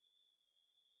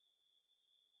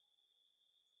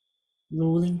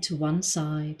 Rolling to one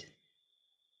side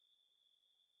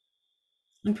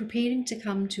and preparing to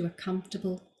come to a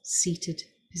comfortable seated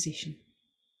position.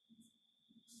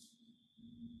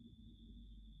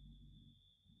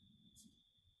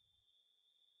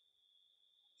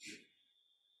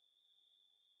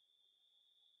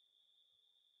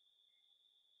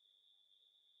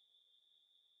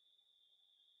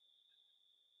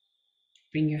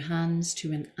 Bring your hands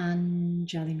to an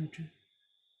Anjali Mudra.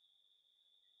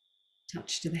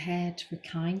 Touch to the head for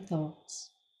kind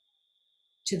thoughts,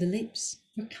 to the lips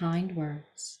for kind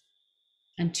words,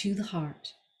 and to the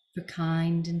heart for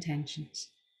kind intentions.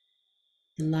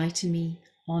 The light in me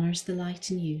honours the light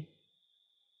in you.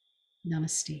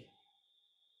 Namaste.